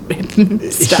weed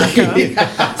stuff.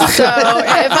 So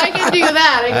if I can do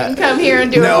that, I can come here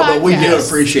and do a podcast. No, but we do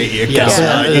appreciate you. Yes,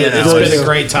 it's been a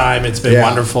great time. It's been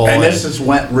wonderful. And this has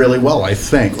went really well, I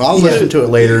think. I'll listen to it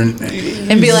later and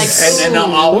be like, and then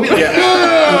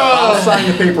I'll sign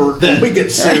the paper when we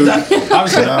get sued. I'm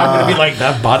gonna be like,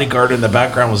 that bodyguard in the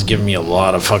background was giving me a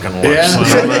lot of fucking work. Yeah. So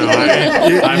I don't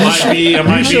know. I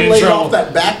might be in trouble. Off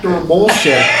that backdoor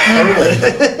bullshit.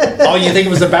 Oh, you think it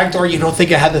was the back door? You don't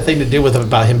think it had the thing to do with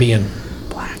about him being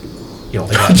black? You don't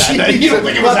think that? You don't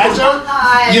think it was that joke?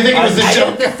 You think it was the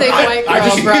joke? The thick white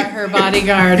girl brought her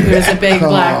bodyguard, who is a big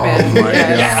black man. Oh my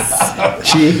God.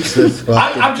 Jesus.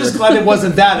 I'm just glad it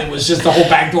wasn't that. It was just the whole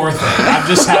backdoor thing. I'm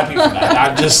just happy for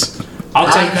that. I'll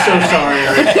take that.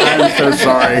 I'm so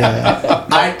sorry.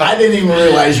 I didn't even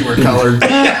realize you were colored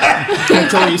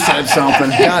until you said something.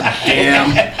 God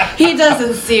damn. He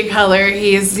doesn't see color.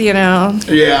 He's, Yeah.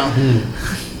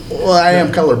 Well, I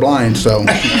am colorblind, so.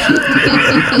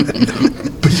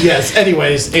 But yes,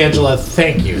 anyways, Angela,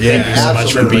 thank you. Thank you so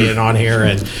much for being on here.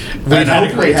 And we've had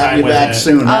a great time with it.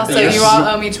 Soon. Also, you all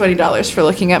owe me $20 for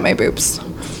looking at my boobs.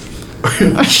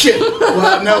 Shit.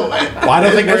 Well, no. Well, I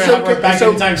don't think we're going to have back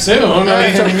anytime soon.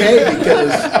 It's okay,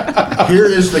 because here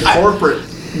is the corporate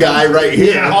guy right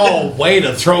here. Yeah. Oh, way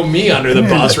to throw me under the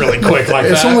bus really quick like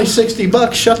that. It's only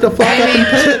 $60. Shut the fuck up.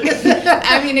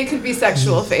 I mean, it could be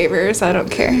sexual favors. I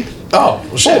don't care. Oh,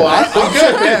 well, shit. I'm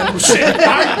good, man. Shit.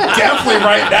 I definitely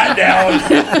write that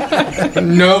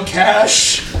down. No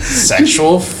cash,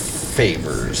 sexual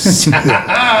favors.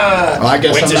 Well, I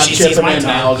guess Wait I'm till not she sees chipping my in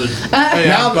tongue.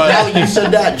 now. Now you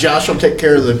said that, Josh will take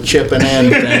care of the chipping in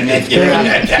thing. That's good.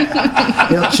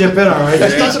 He'll chip in, all right.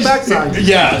 That's not the backside.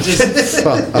 Yeah, just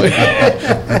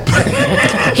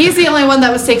He's the only one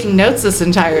that was taking notes this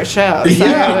entire show. So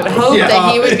I would hope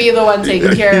that he would be the one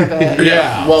taking care of it.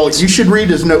 yeah. Well, you should read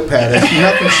his notepad. It's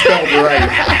nothing spelled right.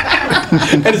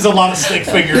 And it's a lot of stick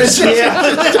figures.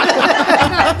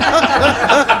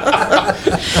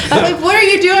 I'm like, what are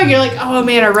you doing? You're like, oh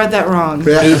man, I read that wrong.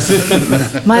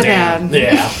 My bad.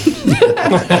 Yeah.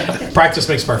 Practice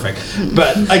makes perfect.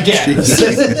 But again,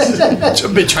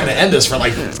 I've been trying to end this for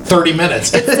like 30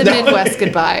 minutes. It's the Midwest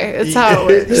goodbye. It's how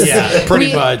it works. Yeah,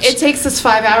 pretty much. It takes us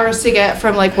 5 hours to get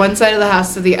from like one side of the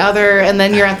house to the other, and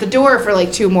then you're at the door for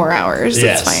like 2 more hours.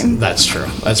 Yes, It's fine. that's true.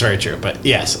 That's very true. But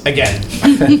yes, again,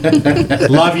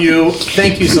 love you.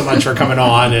 Thank you so much for coming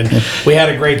on, and we had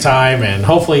a great time. And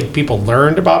hopefully, people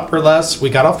learned about burlesque. We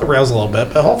got off the rails a little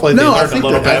bit, but hopefully, they learned a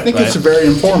little bit. I think it's very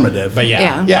informative. But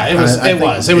yeah, it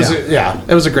was.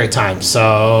 It was a great time.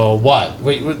 So what?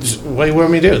 What do you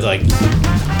want me to do? Like,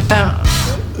 no,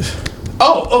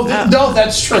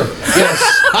 that's true. Yes.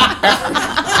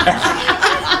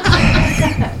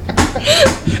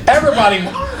 Everybody,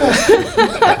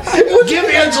 give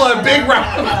Angela a big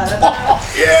round of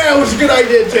applause. Yeah, it was a good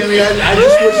idea, Timmy. I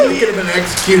just wish we could have been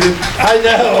executed. I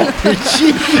know.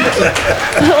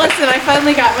 Listen, I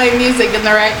finally got my music in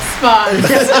the right spot.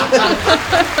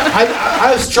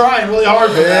 I was trying really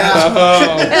hard for that.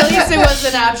 At least it was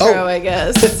an outro, I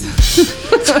guess.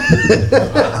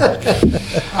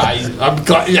 I'm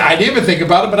glad. Yeah, I didn't even think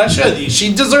about it, but I should.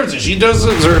 She deserves it. She does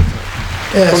deserve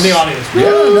from the audience. Yeah,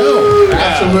 no,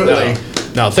 absolutely.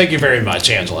 No, thank you very much,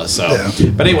 Angela. So,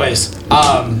 but anyways,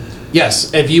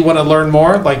 yes, if you want to learn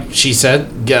more, like she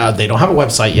said, they don't have a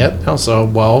website yet. So,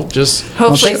 well, just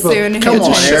hopefully soon. Come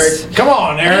on, Eric. Come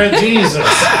on, Aaron. Jesus.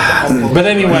 But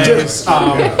anyways,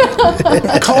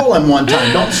 call him one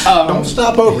time. Don't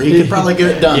stop over. He could probably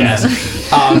get it done. Yes.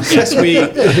 Yes,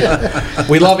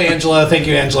 we love Angela. Thank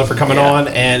you, Angela, for coming on.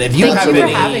 And if you Thank have you for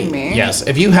any, having me. yes,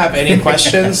 if you have any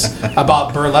questions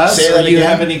about burlesque, Say or that you again.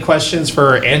 have any questions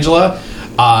for Angela,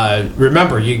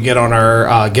 remember you can get on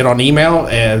our get on email,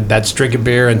 and that's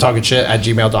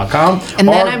drinkingbeerandtalkingshit@gmail.com. And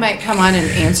then I might come on and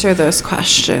answer those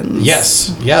questions.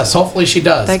 Yes. Hopefully she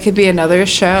does. That could be another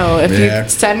show. If Yeah. you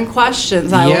send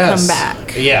questions, I will come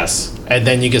back. Yes, and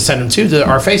then you can send them to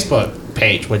our Facebook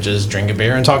page, which is Drinking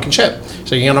Beer and Talking Shit.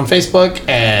 So you get on Facebook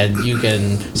and you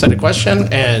can send a question,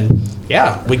 and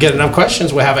we get enough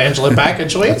questions, we'll have Angela back and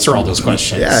she'll answer all those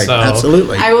questions. Yeah, So,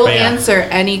 absolutely. I will But yeah. answer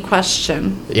any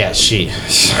question. Yeah,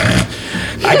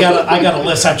 I got a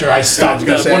list after I stopped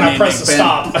gonna say when I name, pressed the Big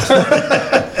stop.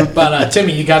 But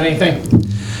Timmy, you got anything?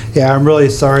 Yeah, I'm really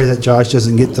sorry that Josh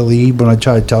doesn't get the lead when I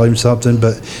try to tell him something,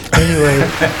 but anyway,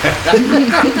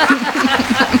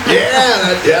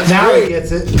 that's now great. he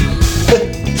gets it.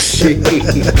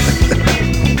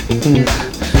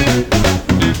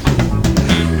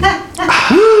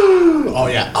 Oh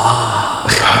yeah.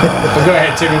 But go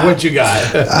ahead, Timmy. What you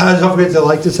got? Don't forget to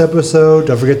like this episode.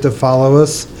 Don't forget to follow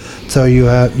us so you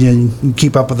can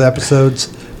keep up with the episodes.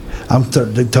 I'm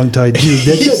tongue-tied.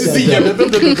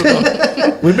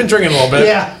 We've been drinking a little bit.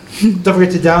 Yeah. Don't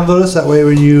forget to download us. That way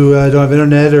when you don't have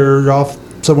internet or you're off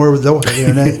somewhere with no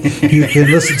internet, you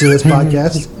can listen to this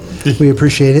podcast. We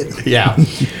appreciate it. Yeah.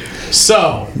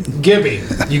 So, Gibby,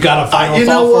 you got a final You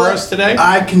thought know for what? us today?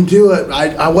 I can do it.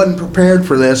 I wasn't prepared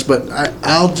for this, but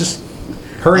I'll just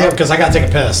Hurry up, because I got to take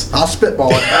a piss. I'll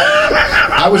spitball it.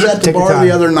 I was at the Take your bar time.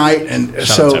 the other night, and up,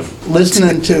 so Tim.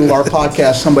 listening to our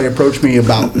podcast, somebody approached me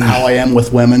about how I am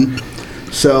with women.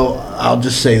 So I'll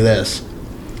just say this.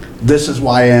 This is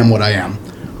why I am what I am.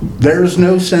 There's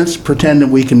no sense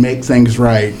pretending we can make things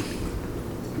right.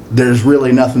 There's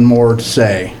really nothing more to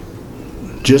say.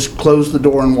 Just close the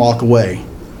door and walk away.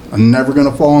 I'm never going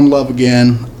to fall in love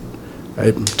again.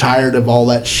 I'm tired of all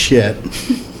that shit.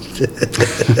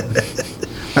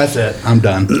 That's it. I'm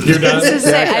done. You're done?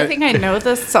 I think I know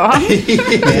this song. I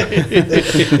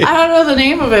don't know the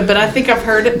name of it, but I think I've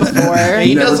heard it before.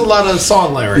 He does a lot of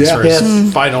song lyrics Yeah. for his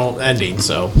Yes. final ending,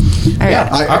 so. All right.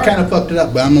 I kind of fucked it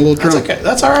up, but I'm a little That's drunk. okay.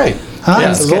 That's all right. Huh?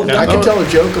 Yeah, I can tell a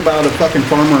joke about a fucking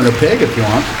farmer and a pig if you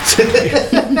want.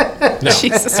 No,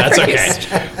 Jesus that's Christ.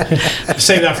 okay.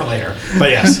 Save that for later.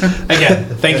 But yes, again,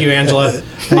 thank you, Angela.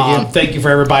 Thank you for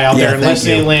everybody out there in thank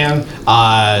listening you. land.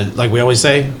 Like we always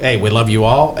say, hey, we love you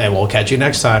all, and we'll catch you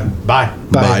next time. Bye.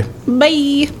 Bye.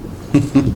 Bye. Bye.